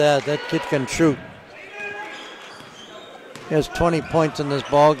about that. That kid can shoot. He has 20 points in this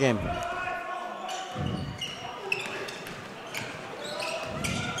ball game.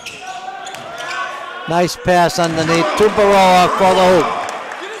 Nice pass underneath to Baroa for the hoop.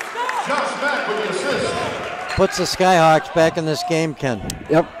 Josh Mack with the assist. Puts the Skyhawks back in this game, Ken.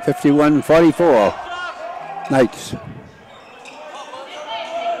 Yep, 51-44. Knights. That's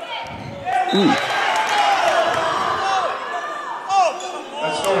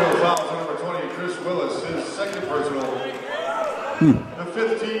Stonehill fouls number 20, Chris Willis, his second personal. The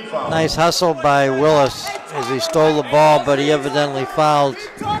 15 foul. Nice hustle by Willis as he stole the ball, but he evidently fouled.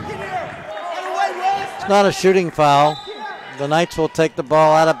 It's not a shooting foul. The Knights will take the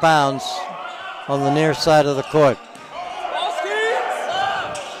ball out of bounds on the near side of the court.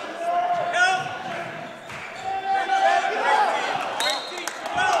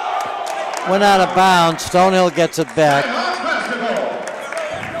 Went out of bounds. Stonehill gets it back.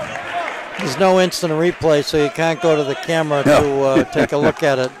 There's no instant replay, so you can't go to the camera to take a look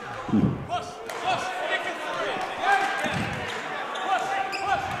at it.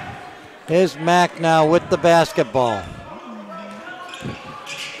 Here's Mack now with the basketball.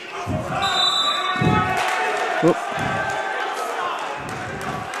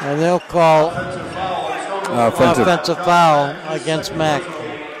 And they'll call offensive foul against Mack.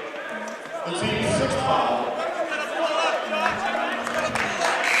 The team's sixth foul.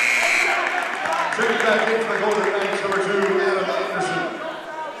 Taking back in for the Golden Knights, number 2, Adam Anderson.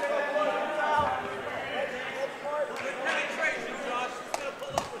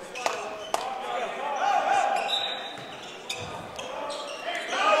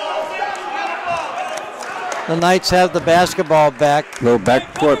 The Knights have the basketball back. Little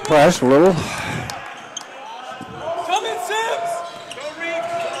backcourt press, a little. Come in, Sims! Go Reek!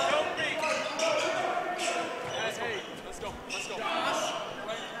 Go Reek! Guys, hey, let's go. Let's go.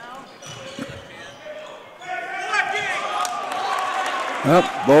 Well,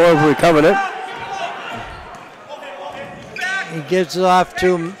 Boa recovered it. He gives it off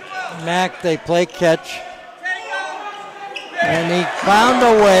to Mack. They play catch. And he found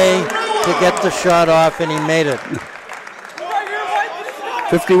a way to get the shot off, and he made it.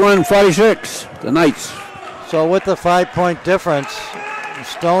 51-46, the Knights. So with the 5-point difference,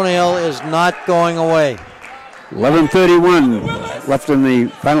 Stonehill is not going away. 11:31 left in the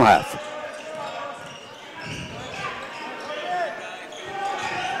final half.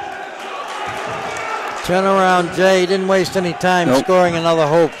 Turn around, Jay. He didn't waste any time scoring another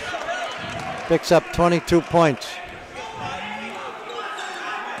hoop. Picks up 22 points.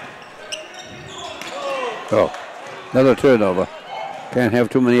 Oh, another turnover. Can't have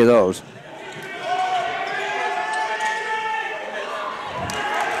too many of those.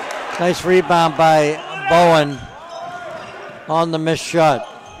 Nice rebound by Bowen on the missed shot.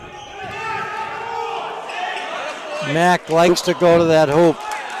 Mack likes to go to that hoop.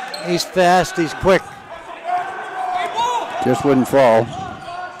 He's fast, he's quick. Just wouldn't fall.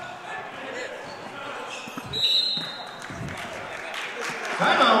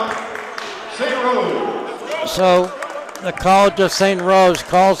 Timeout, St. Rose. So the College of St. Rose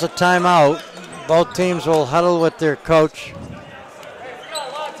calls a timeout. Both teams will huddle with their coach.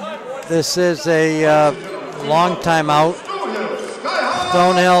 This is a long timeout.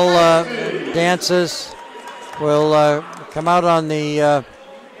 Stonehill dancers will come out on the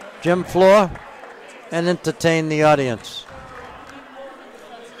gym floor and entertain the audience.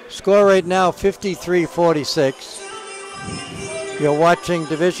 Score right now 53-46. You're watching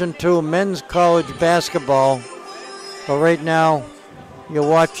Division II men's college basketball, but right now you're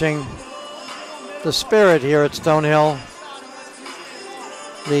watching the Spirit here at Stonehill,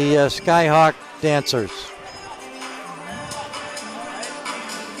 the Skyhawk dancers.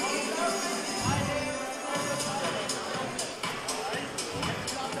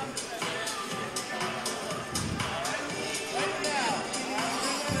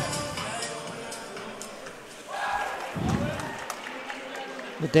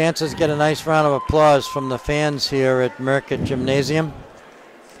 The dancers get a nice round of applause from the fans here at Merckett Gymnasium.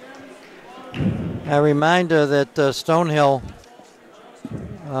 A reminder that Stonehill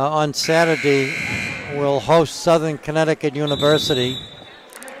on Saturday will host Southern Connecticut University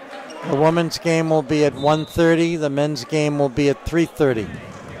The women's game will be at 1:30. The men's game will be at 3:30.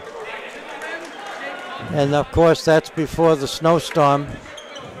 And of course, that's before the snowstorm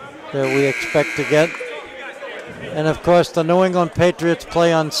that we expect to get. And of course, the New England Patriots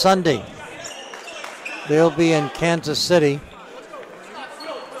play on Sunday. They'll be in Kansas City.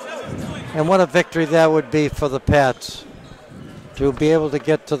 And what a victory that would be for the Pats to be able to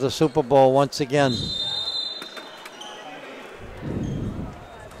get to the Super Bowl once again.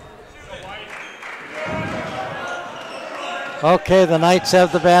 Okay, the Knights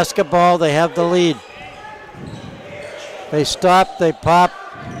have the basketball. They have the lead. They stop, they pop.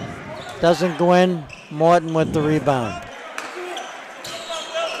 Doesn't go in. Morton with the rebound.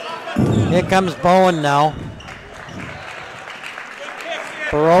 Here comes Bowen now.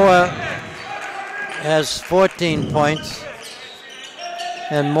 Baroa has 14 points.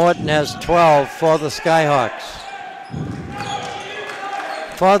 And Morton has 12 for the Skyhawks.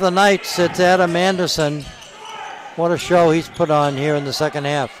 For the Knights, it's Adam Anderson. What a show he's put on here in the second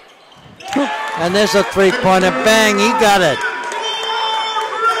half. And there's a three-pointer. Bang, he got it.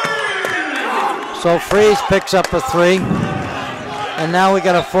 So Freeze picks up a three. And now we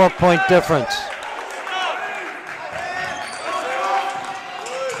got a 4-point difference.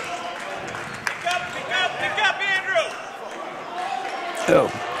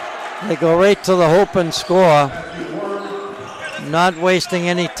 They go right to the hoop and score. Not wasting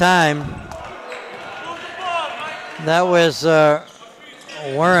any time. That was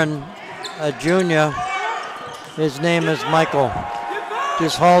Warren, a junior. His name is Michael.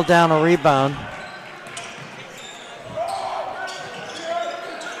 Just hauled down a rebound.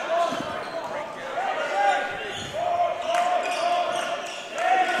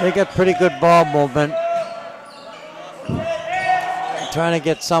 They got pretty good ball movement. Trying to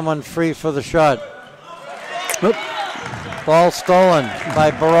get someone free for the shot. Oop. Ball stolen by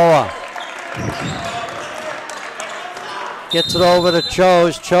Baroa. Gets it over to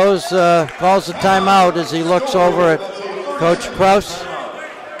Chose. Chose calls a timeout as he looks over at Coach Kraus.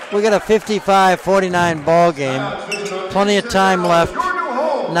 We got a 55-49 ball game. Plenty of time left.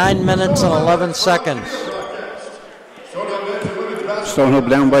 9 minutes and 11 seconds. Stonehill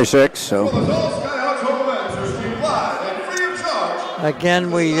down by 6. So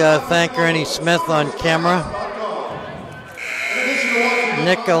again, we thank Ernie Smith on camera.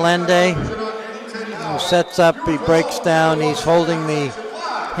 Nick Allende, who sets up, he breaks down, he's holding the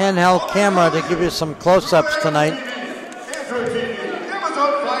handheld camera to give you some close-ups tonight.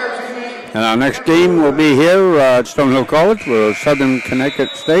 And our next game will be here at Stonehill College for Southern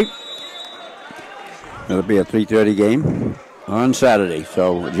Connecticut State. It'll be a 3:30 game on Saturday.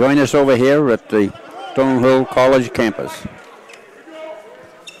 So join us over here at the Stonehill College campus.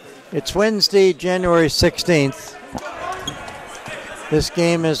 It's Wednesday, January 16th. This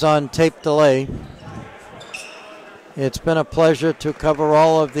game is on tape delay. It's been a pleasure to cover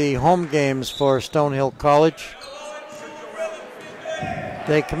all of the home games for Stonehill College.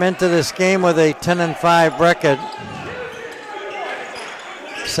 They come into this game with a 10-5 record.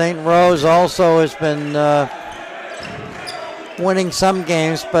 St. Rose also has been winning some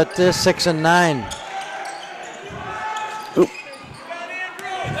games, but they're 6-9. Ooh.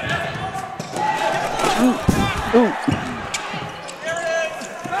 Ooh. Ooh.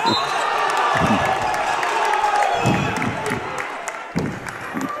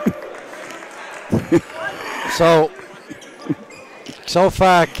 So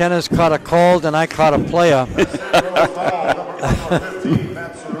far, Ken has caught a cold and I caught a player.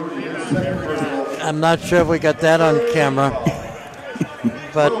 I'm not sure if we got that on camera,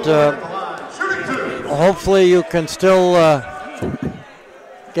 but hopefully you can still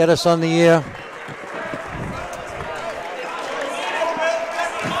get us on the air.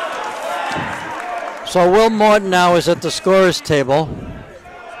 So Will Morton now is at the scorer's table.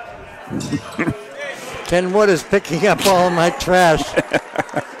 Ken Wood is picking up all of my trash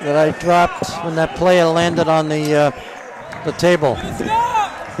that I dropped when that player landed on the table.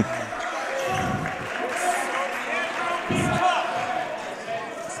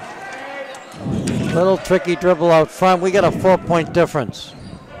 Little tricky dribble out front. We got a 4-point difference.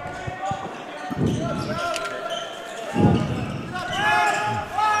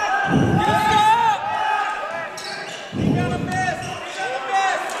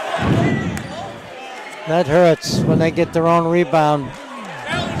 That hurts when they get their own rebound.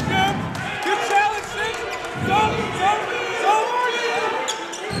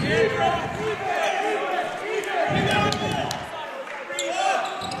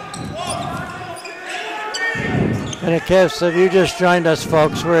 And in case if you just joined us,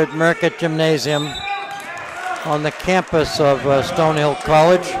 folks, we're at Merckett Gymnasium on the campus of Stonehill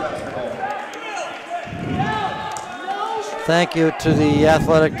College. thank you to the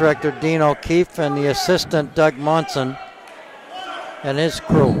athletic director, Dean O'Keefe, and the assistant, Doug Monson, and his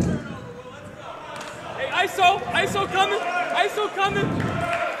crew. Hey, ISO coming, ISO coming,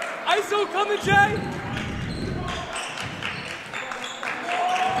 ISO coming, Jay.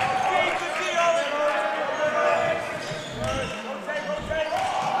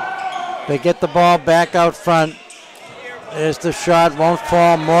 They get the ball back out front. There's the shot, won't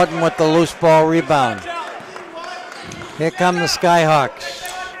fall. Morton with the loose ball rebound. Here come the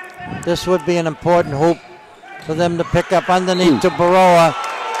Skyhawks. This would be an important hoop for them to pick up underneath to Baroa.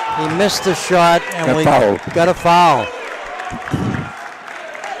 He missed the shot, and we got a foul.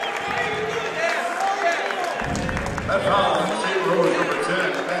 That foul on St. Rose number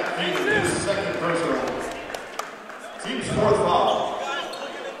 10, Matt King, his second personal. Team's fourth foul.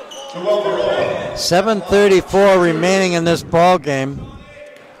 7:34 remaining in this ball game.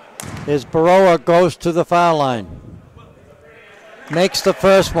 As Baroa goes to the foul line. Makes the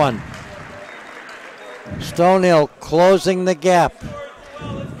first one. Stonehill closing the gap.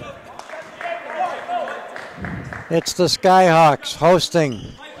 It's the Skyhawks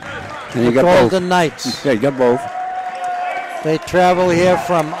hosting the Golden Knights. Yeah, you got both. They travel here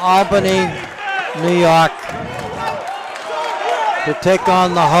from Albany, New York, to take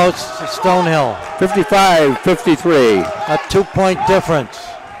on the hosts, Stonehill. 55-53. A 2-point difference.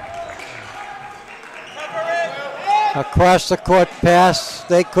 Across the court pass,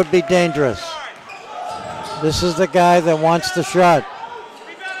 they could be dangerous. This is the guy that wants the shot.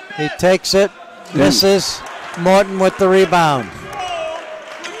 He takes it, misses. Morton with the rebound.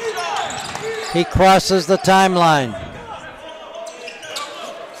 He crosses the timeline.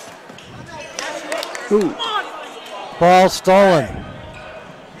 Ooh. Ball stolen.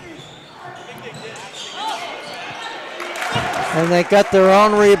 And they got their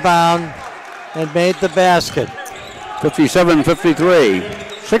own rebound and made the basket. 57-53.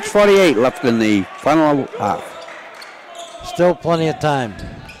 6:48 left in the final half. Still plenty of time.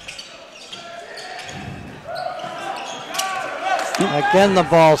 Again, the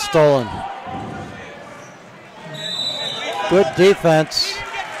ball stolen. Good defense.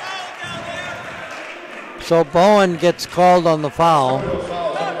 So Bowen gets called on the foul.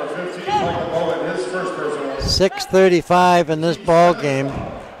 6:35 in this ball game.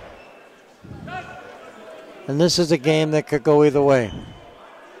 And this is a game that could go either way.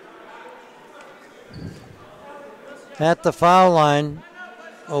 At the foul line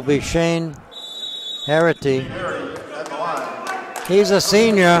will be Shane Harity. He's a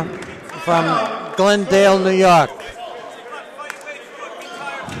senior from Glendale, New York.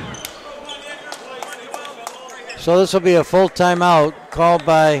 So this will be a full timeout called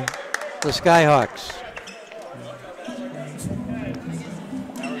by the Skyhawks.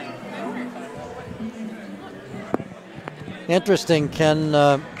 Interesting, Ken,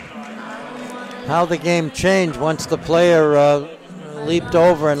 how the game changed once the player leaped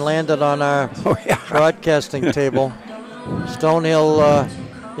over and landed on our broadcasting table. Stonehill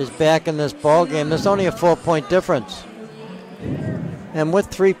is back in this ball game. There's only a 4-point difference. And with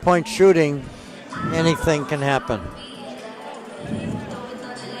 3-point shooting, anything can happen.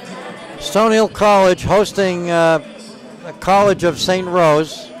 Stonehill College hosting the College of St.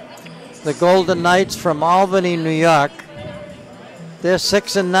 Rose, the Golden Knights from Albany, New York. They're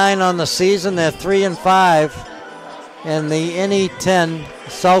 6-9 on the season. They're 3-5 in the NE10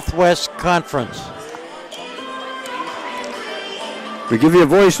 Southwest Conference. We give you a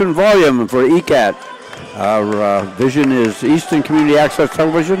voice and volume for ECAT. Our vision is Eastern Community Access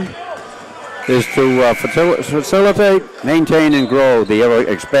Television is to facilitate, maintain, and grow the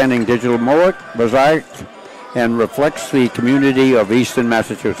ever-expanding digital mosaic and reflects the community of Eastern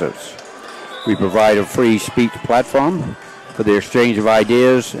Massachusetts. We provide a free speech platform for the exchange of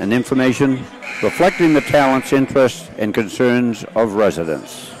ideas and information, reflecting the talents, interests, and concerns of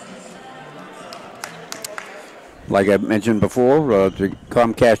residents. Like I mentioned before, the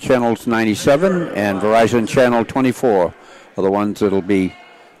Comcast channels 97 and Verizon channel 24 are the ones that'll be,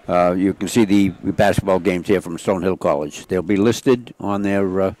 you can see the basketball games here from Stonehill College. They'll be listed on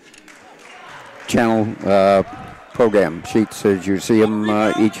their channel program sheets as you see them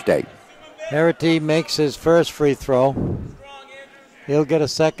each day. Harity makes his first free throw. He'll get a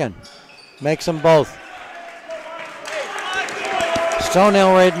second. Makes them both.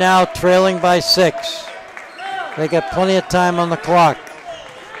 Stonehill right now trailing by 6. They got plenty of time on the clock.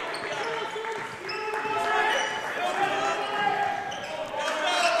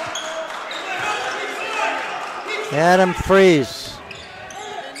 Adam Freeze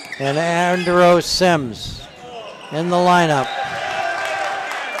and Andrew Sims in the lineup.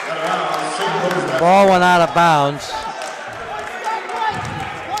 Ball went out of bounds.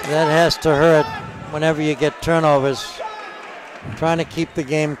 That has to hurt whenever you get turnovers. Trying to keep the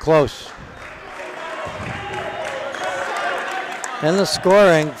game close. And the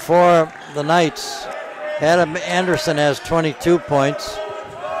scoring for the Knights, Adam Anderson has 22 points,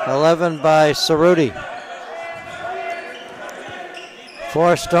 11 by Cerruti.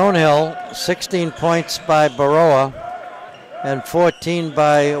 For Stonehill, 16 points by Baroa and 14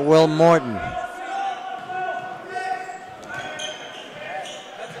 by Will Morton.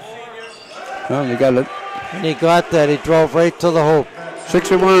 Well, he got it. And he got that. He drove right to the hoop.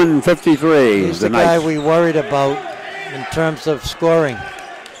 61-53. He's the guy we worried about in terms of scoring.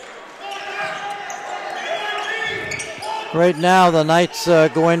 Right now, the Knights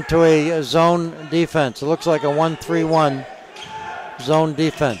go into a zone defense. It looks like a 1-3-1 zone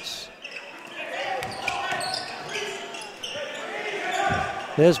defense.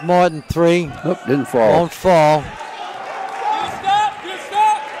 There's Morton, 3. Nope, didn't fall. Won't fall.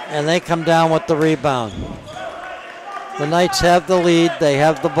 And they come down with the rebound. The Knights have the lead. They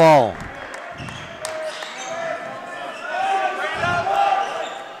have the ball.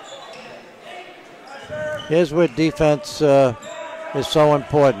 Here's where defense is so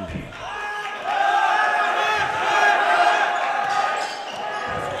important.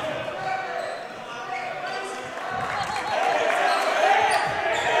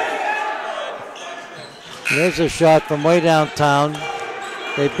 There's a shot from way downtown.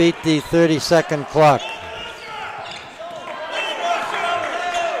 They beat the 30-second clock.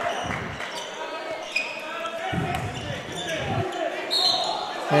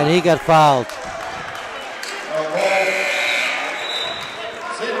 And he got fouled.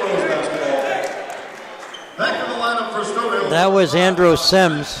 That was Andrew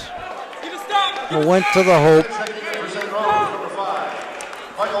Sims, who went to the hoop.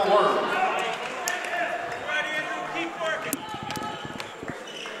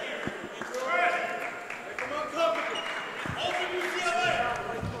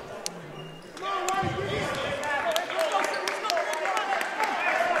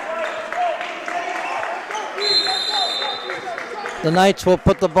 The Knights will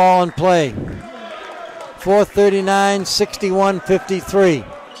put the ball in play. 4:39, 61-53.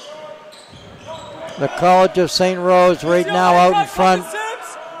 The College of St. Rose right now out in front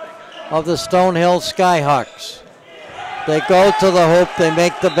of the Stonehill Skyhawks. They go to the hoop, they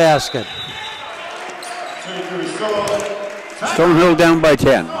make the basket. Stonehill down by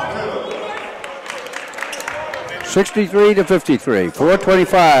 10. 63-53.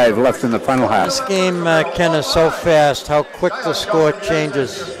 4:25 left in the final half. This game, Ken, is so fast, how quick the score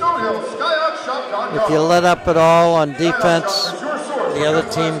changes. If you let up at all on defense, the other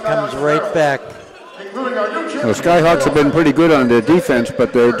team comes right back. The Skyhawks have been pretty good on their defense,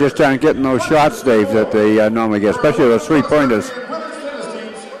 but they just aren't getting those shots, Dave, that they normally get, especially those three-pointers.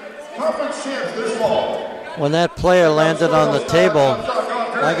 When that player landed on the table,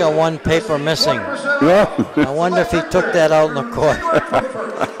 I got one paper missing. Yeah. I wonder if he took that out in the court.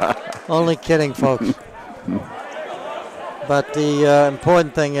 Only kidding, folks. But the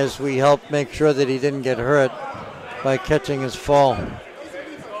important thing is we helped make sure that he didn't get hurt by catching his fall.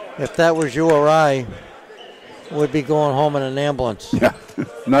 If that was you or I, we'd be going home in an ambulance. Yeah,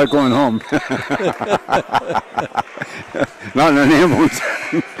 not going home. Not in an ambulance.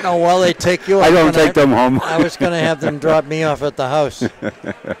 No, well, they take you. I don't take them home. I was going to have them drop me off at the house.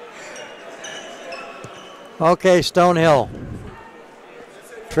 Okay, Stonehill.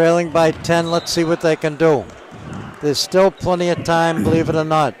 Trailing by 10. Let's see what they can do. There's still plenty of time, believe it or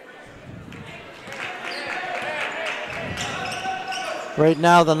not. Right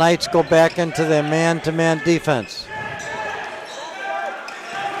now, the Knights go back into their man-to-man defense.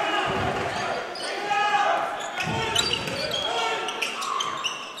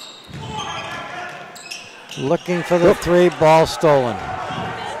 Looking for the three, ball stolen.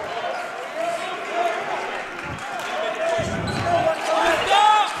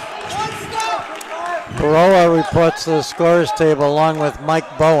 Baroa reports to the scorers table along with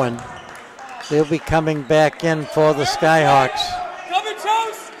Mike Bowen. They'll be coming back in for the Skyhawks. Come in,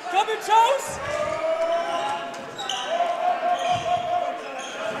 Chose! Come in, Chose!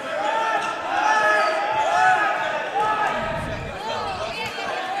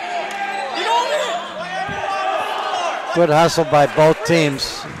 Good hustle by both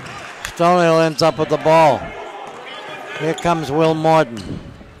teams. Stonehill ends up with the ball. Here comes Will Morton.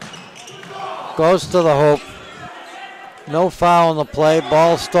 Goes to the hoop. No foul in the play.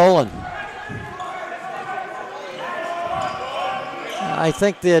 Ball stolen. I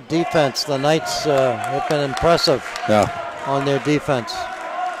think their defense, the Knights have been impressive on their defense.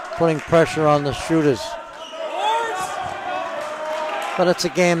 Putting pressure on the shooters. But it's a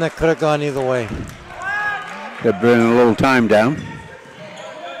game that could have gone either way. They're burning a little time down.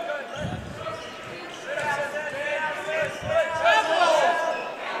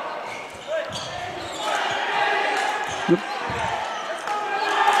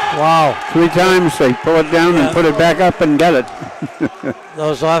 Wow. 3 times they pull it down and put it back up and get it.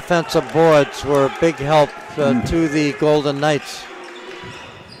 Those offensive boards were a big help to the Golden Knights.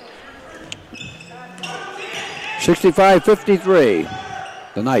 65-53,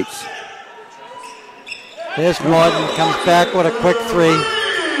 the Knights. Here's Morton, comes back with a quick 3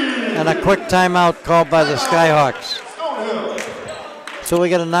 and a quick timeout called by the Skyhawks. So we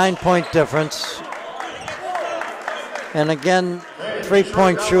get a 9-point difference. And again,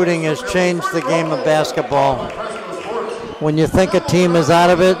 3-point shooting has changed the game of basketball. When you think a team is out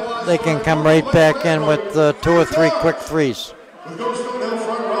of it, they can come right back in with 2 or 3 quick threes. With those Stonehill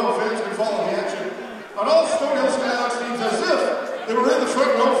front row, fans can follow the action on all Stonehill Skyhawks teams as if they were in the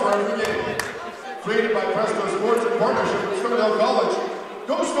front row for every game. Created by Presto Sports in partnership with Stonehill College,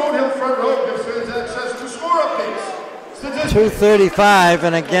 Go Stonehill front row gives fans access to score updates. 2:35,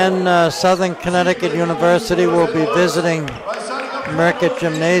 and again, Southern Connecticut University will be visiting Merckett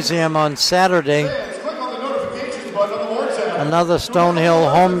Gymnasium on Saturday. Another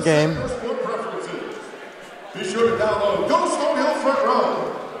Stonehill home game. Be sure to download Go Stonehill front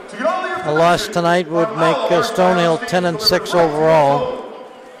row to get all the A loss tonight would make Stonehill 10-6 overall.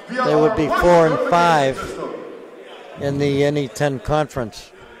 They would be 4-5 in the NE10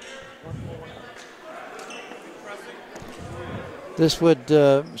 conference. This would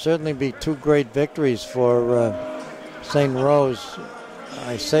certainly be 2 great victories for St. Rose.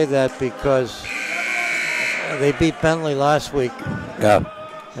 I say that because they beat Bentley last week. Yeah.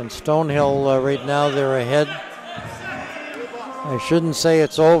 And Stonehill, right now, they're ahead. I shouldn't say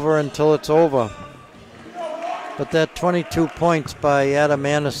it's over until it's over. But that 22 points by Adam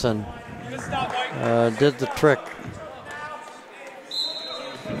Anderson did the trick.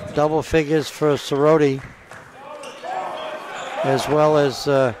 Double figures for Soroti, as well as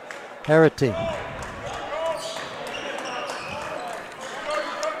Herity.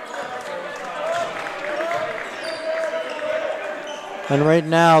 And right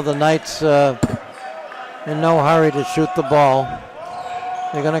now the Knights in no hurry to shoot the ball.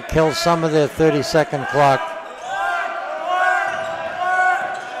 They're going to kill some of their 30-second clock.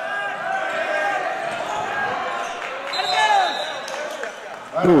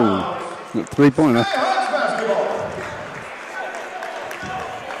 Ooh, 3-pointer.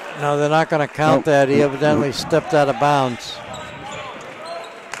 No, they're not going to count that. He evidently stepped out of bounds.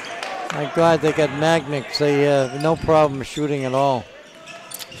 My God, they got magnets. They have no problem shooting at all.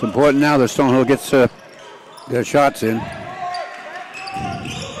 It's important now that Stonehill gets their shots in.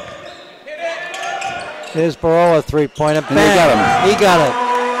 Here's Baroa, 3-pointer. And they got him. He got it.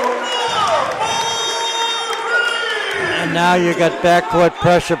 And now you got backcourt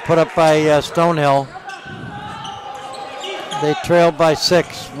pressure put up by Stonehill. They trail by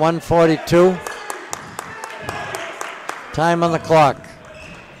 6, 1:42. Time on the clock.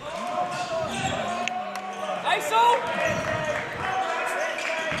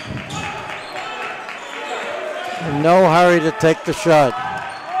 In no hurry to take the shot.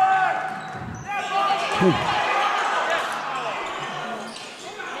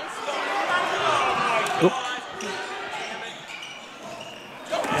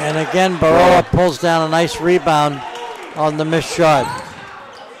 And again, Baroa pulls down a nice rebound on the missed shot.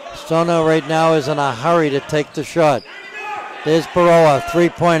 Stonehill right now is in a hurry to take the shot. There's Baroa,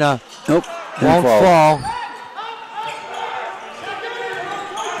 3-pointer. Nope. Won't fall.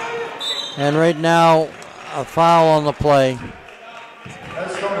 And right now, a foul on the play.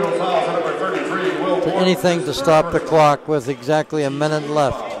 Anything to stop the clock with exactly a minute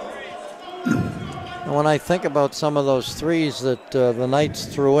left. And when I think about some of those threes that the Knights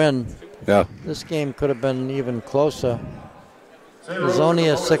threw in, this game could have been even closer. There's only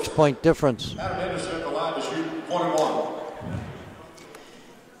a 6-point difference.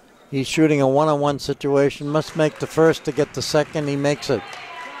 He's shooting a one-on-one situation. Must make the first to get the second. He makes it.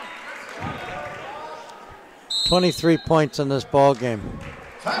 23 points in this ball game.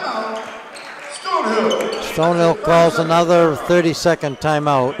 Stonehill calls another 30-second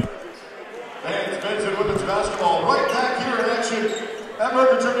timeout. Men's and women's basketball right back here in action at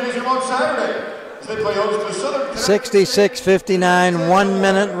Merckett Gymnasium on Saturday as they play host to Southern Connecticut. 66-59, 1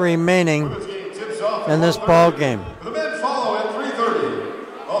 minute remaining in this ball game. The men follow at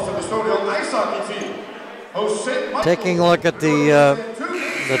 3:30. Also the Stonehill ice hockey team hosts St. Michael. Taking a look at the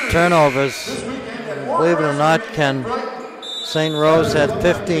turnovers. Believe it or not, Ken, St. Rose had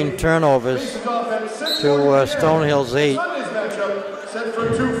 15 turnovers to Stonehill's 8.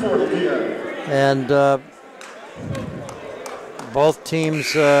 And both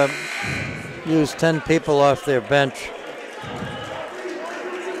teams use 10 people off their bench.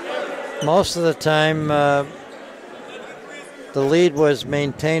 Most of the time, the lead was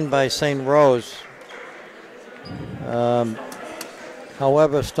maintained by St. Rose.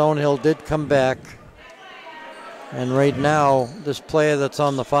 However, Stonehill did come back. And right now, this player that's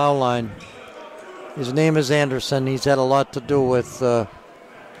on the foul line, his name is Anderson. He's had a lot to do with the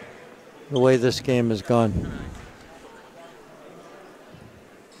way this game has gone.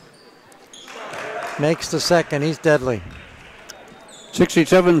 Makes the second. He's deadly.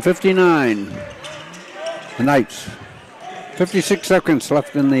 67-59. The Knights. 56 seconds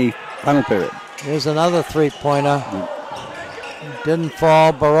left in the final period. Here's another three-pointer. Didn't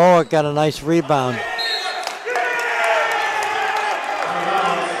fall. Baroa got a nice rebound.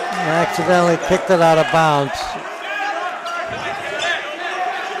 Accidentally kicked it out of bounds.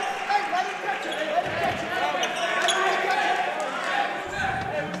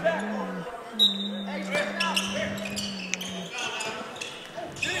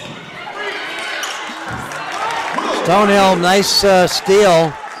 Stonehill, nice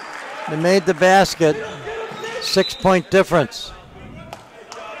steal. They made the basket. 6-point difference.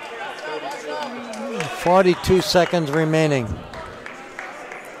 42 seconds remaining.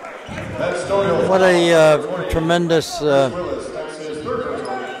 What a tremendous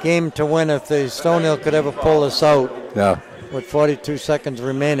game to win if the Stonehill could ever pull this out. Yeah. With 42 seconds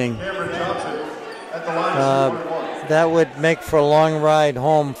remaining. That would make for a long ride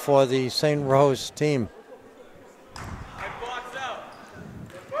home for the St. Rose team.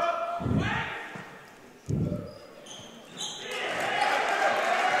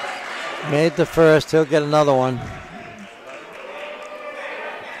 Made the first, he'll get another one.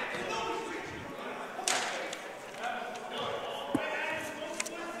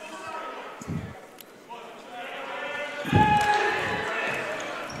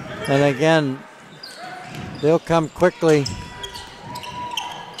 And again, they'll come quickly.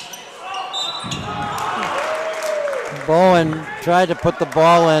 Bowen tried to put the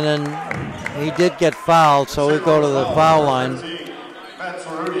ball in and he did get fouled, so we go to the foul line.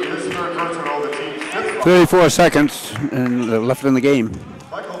 34 seconds and left in the game.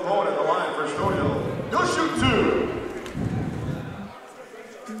 Michael Bowen at the line for Stonehill. He'll shoot two.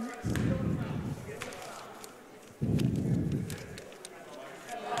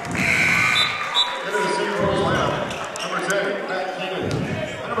 Into the St. Rose lineup. Number 10, Matt Keenan.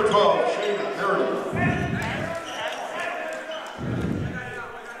 And number 12, Shane Harrity.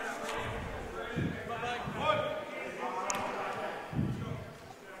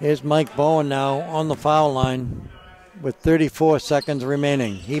 Here's Mike Bowen now on the foul line with 34 seconds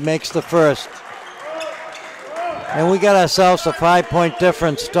remaining. He makes the first. And we got ourselves a 5-point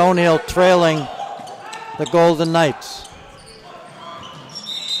difference. Stonehill trailing the Golden Knights.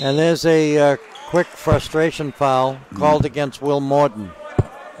 And there's a quick frustration foul called against Will Morton.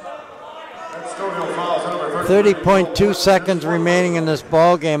 30.2 seconds remaining in this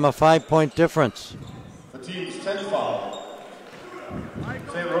ball game, a 5-point difference. The team's 10th foul.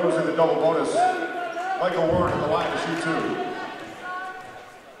 St. Rose in the double bonus. Michael Warren at the line to shoot two.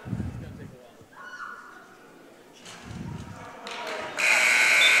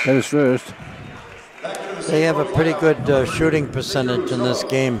 That is first. They have a pretty good shooting percentage in this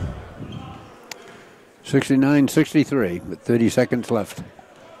game. 69-63 with 30 seconds left.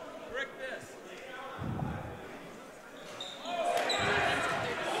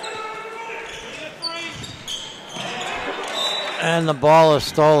 And the ball is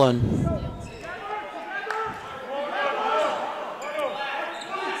stolen.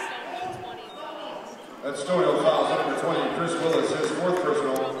 That's Stonehill fouls number 20, Chris Willis, his fourth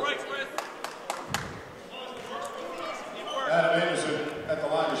personal. Adam Anderson at the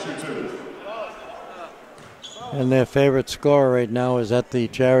line to shoot two. And their favorite scorer right now is at the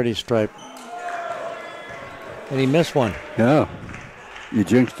charity stripe. And he missed one. Yeah, you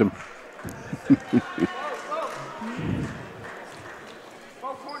jinxed him.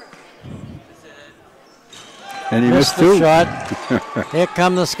 And he missed the two. Shot. Here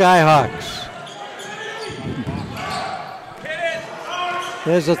come the Skyhawks.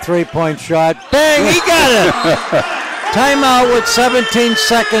 There's a three-point shot. Bang, he got it! Timeout with 17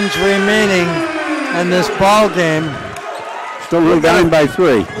 seconds remaining in this ball game. Still down by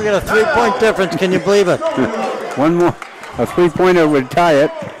 3. We got a 3-point difference. Can you believe it? One more, a 3-pointer would tie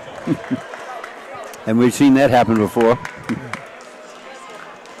it. And we've seen that happen before.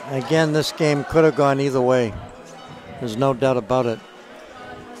 Again, this game could have gone either way. There's no doubt about it.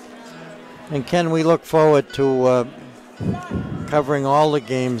 And Ken, we look forward to covering all the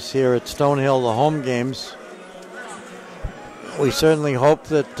games here at Stonehill, the home games. We certainly hope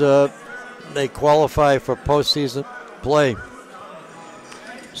that they qualify for postseason play.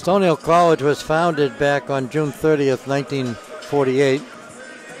 Stonehill College was founded back on June 30th, 1948.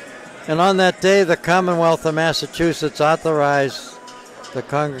 And on that day, the Commonwealth of Massachusetts authorized the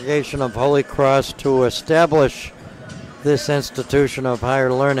Congregation of Holy Cross to establish this institution of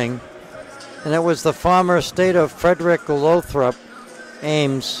higher learning. And it was the former estate of Frederick Lothrop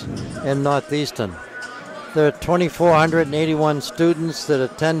Ames in Northeastern. There are 2,481 students that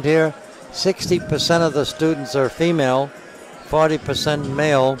attend here. 60% of the students are female, 40%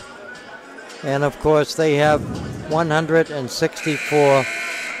 male. And of course, they have 164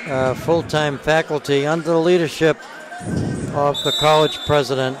 full-time faculty under the leadership of the college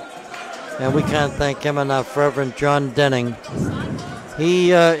president. And we can't thank him enough, Reverend John Denning.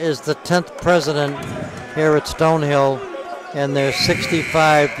 He is the 10th president here at Stonehill in their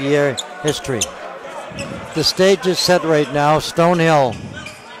 65-year history. The stage is set right now. Stonehill,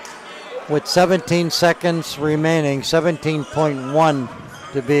 with 17 seconds remaining, 17.1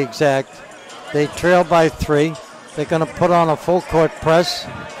 to be exact. They trail by 3. They're going to put on a full court press.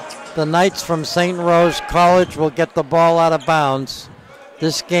 The Knights from St. Rose College will get the ball out of bounds.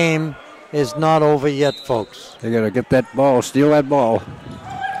 This game is not over yet, folks. They got to get that ball, steal that ball.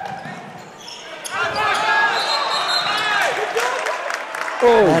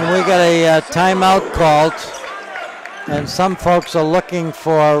 Oh. And we got a timeout called. And some folks are looking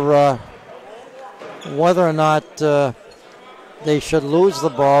for whether or not they should lose the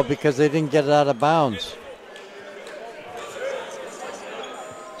ball because they didn't get it out of bounds.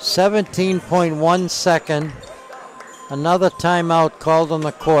 17.1 second. Another timeout called on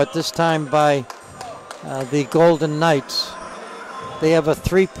the court, this time by the Golden Knights. They have a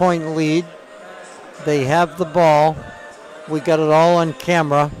 3-point lead. They have the ball. We got it all on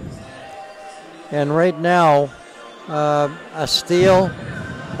camera. And right now, a steal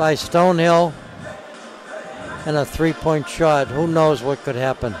by Stonehill and a 3-point shot. Who knows what could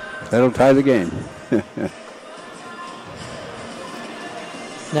happen? That'll tie the game.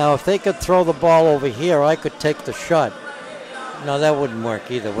 Now, if they could throw the ball over here, I could take the shot. No, that wouldn't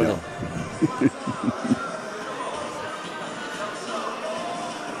work either, would it?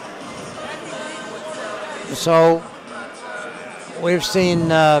 So, we've seen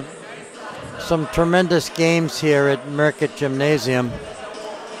some tremendous games here at Merkitt Gymnasium.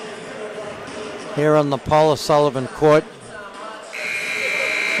 Here on the Paula Sullivan court.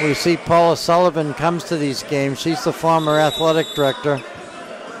 We see Paula Sullivan comes to these games. She's the former athletic director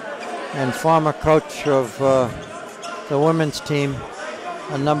and former coach of the women's team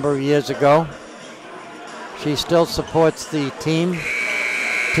a number of years ago. She still supports the teams,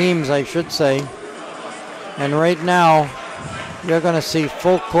 I should say. And right now, you're going to see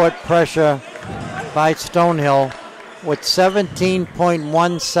full court pressure by Stonehill with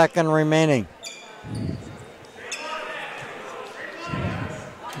 17.1 second remaining.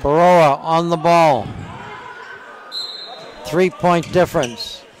 Baroa on the ball. 3-point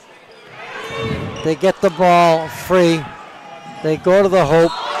difference. They get the ball free. They go to the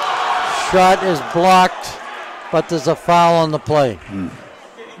hoop. Shot is blocked, but there's a foul on the play.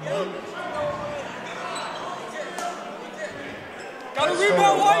 Got a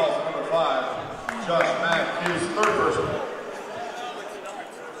rebound, White. Number 5, Josh Mack, his third person.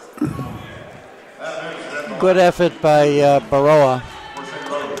 Good effort by Baroa.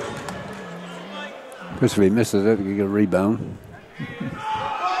 Because if he misses it, he get a rebound.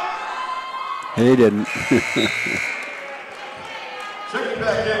 He didn't.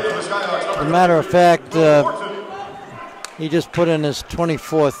 As a matter of fact, he just put in his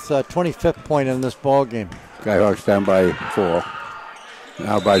 25th point in this ball game. Skyhawks down by 4.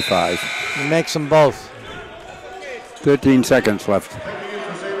 Now by 5. He makes them both. 13 seconds left.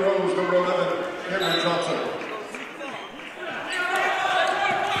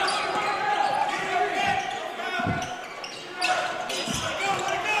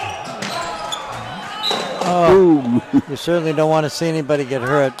 Oh, you certainly don't want to see anybody get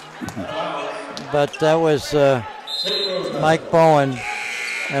hurt. But that was Mike Bowen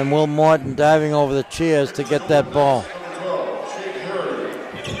and Will Morton diving over the chairs to get that ball.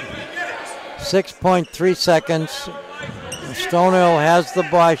 6.3 seconds. Stonehill has the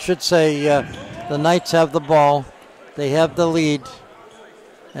ball. I should say the Knights have the ball. They have the lead.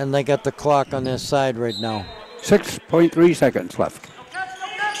 And they got the clock on their side right now. 6.3 seconds left.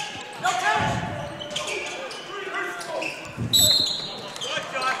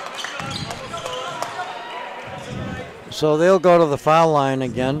 So they'll go to the foul line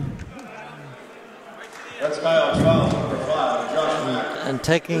again. That's Kyle foul, number and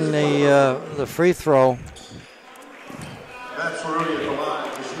taking the free throw. Matt Ferroni at the line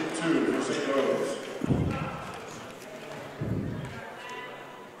to shoot 2 for St. Rose.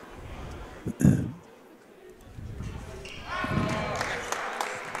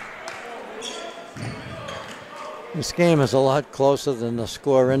 This game is a lot closer than the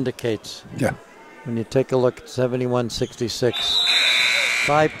score indicates. Yeah. When you take a look at 71-66.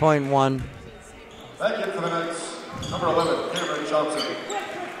 5.1. Back in for the Knights, number 11, Cameron Johnson.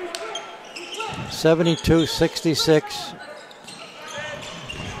 72-66.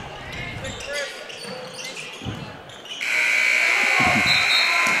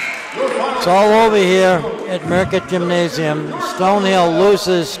 It's all over here at Merckett Gymnasium. Stonehill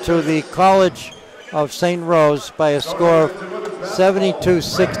loses to the College of St. Rose by a score of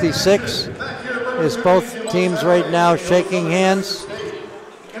 72-66. As both teams right now shaking hands.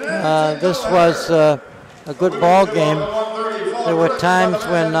 This was a good ball game. There were times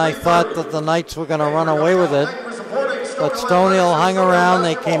when I thought that the Knights were going to run away with it, but Stonehill hung around,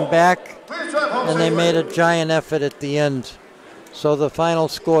 they came back, and they made a giant effort at the end. So the final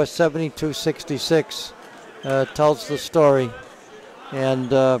score, 72-66, tells the story.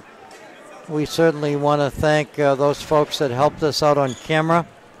 And we certainly want to thank those folks that helped us out on camera.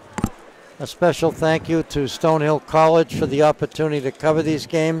 A special thank you to Stonehill College for the opportunity to cover these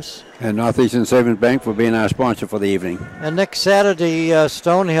games. And Northeastern Savings Bank for being our sponsor for the evening. And next Saturday,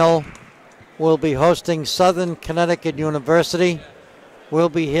 Stonehill will be hosting Southern Connecticut University. We'll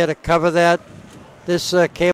be here to cover that. This cable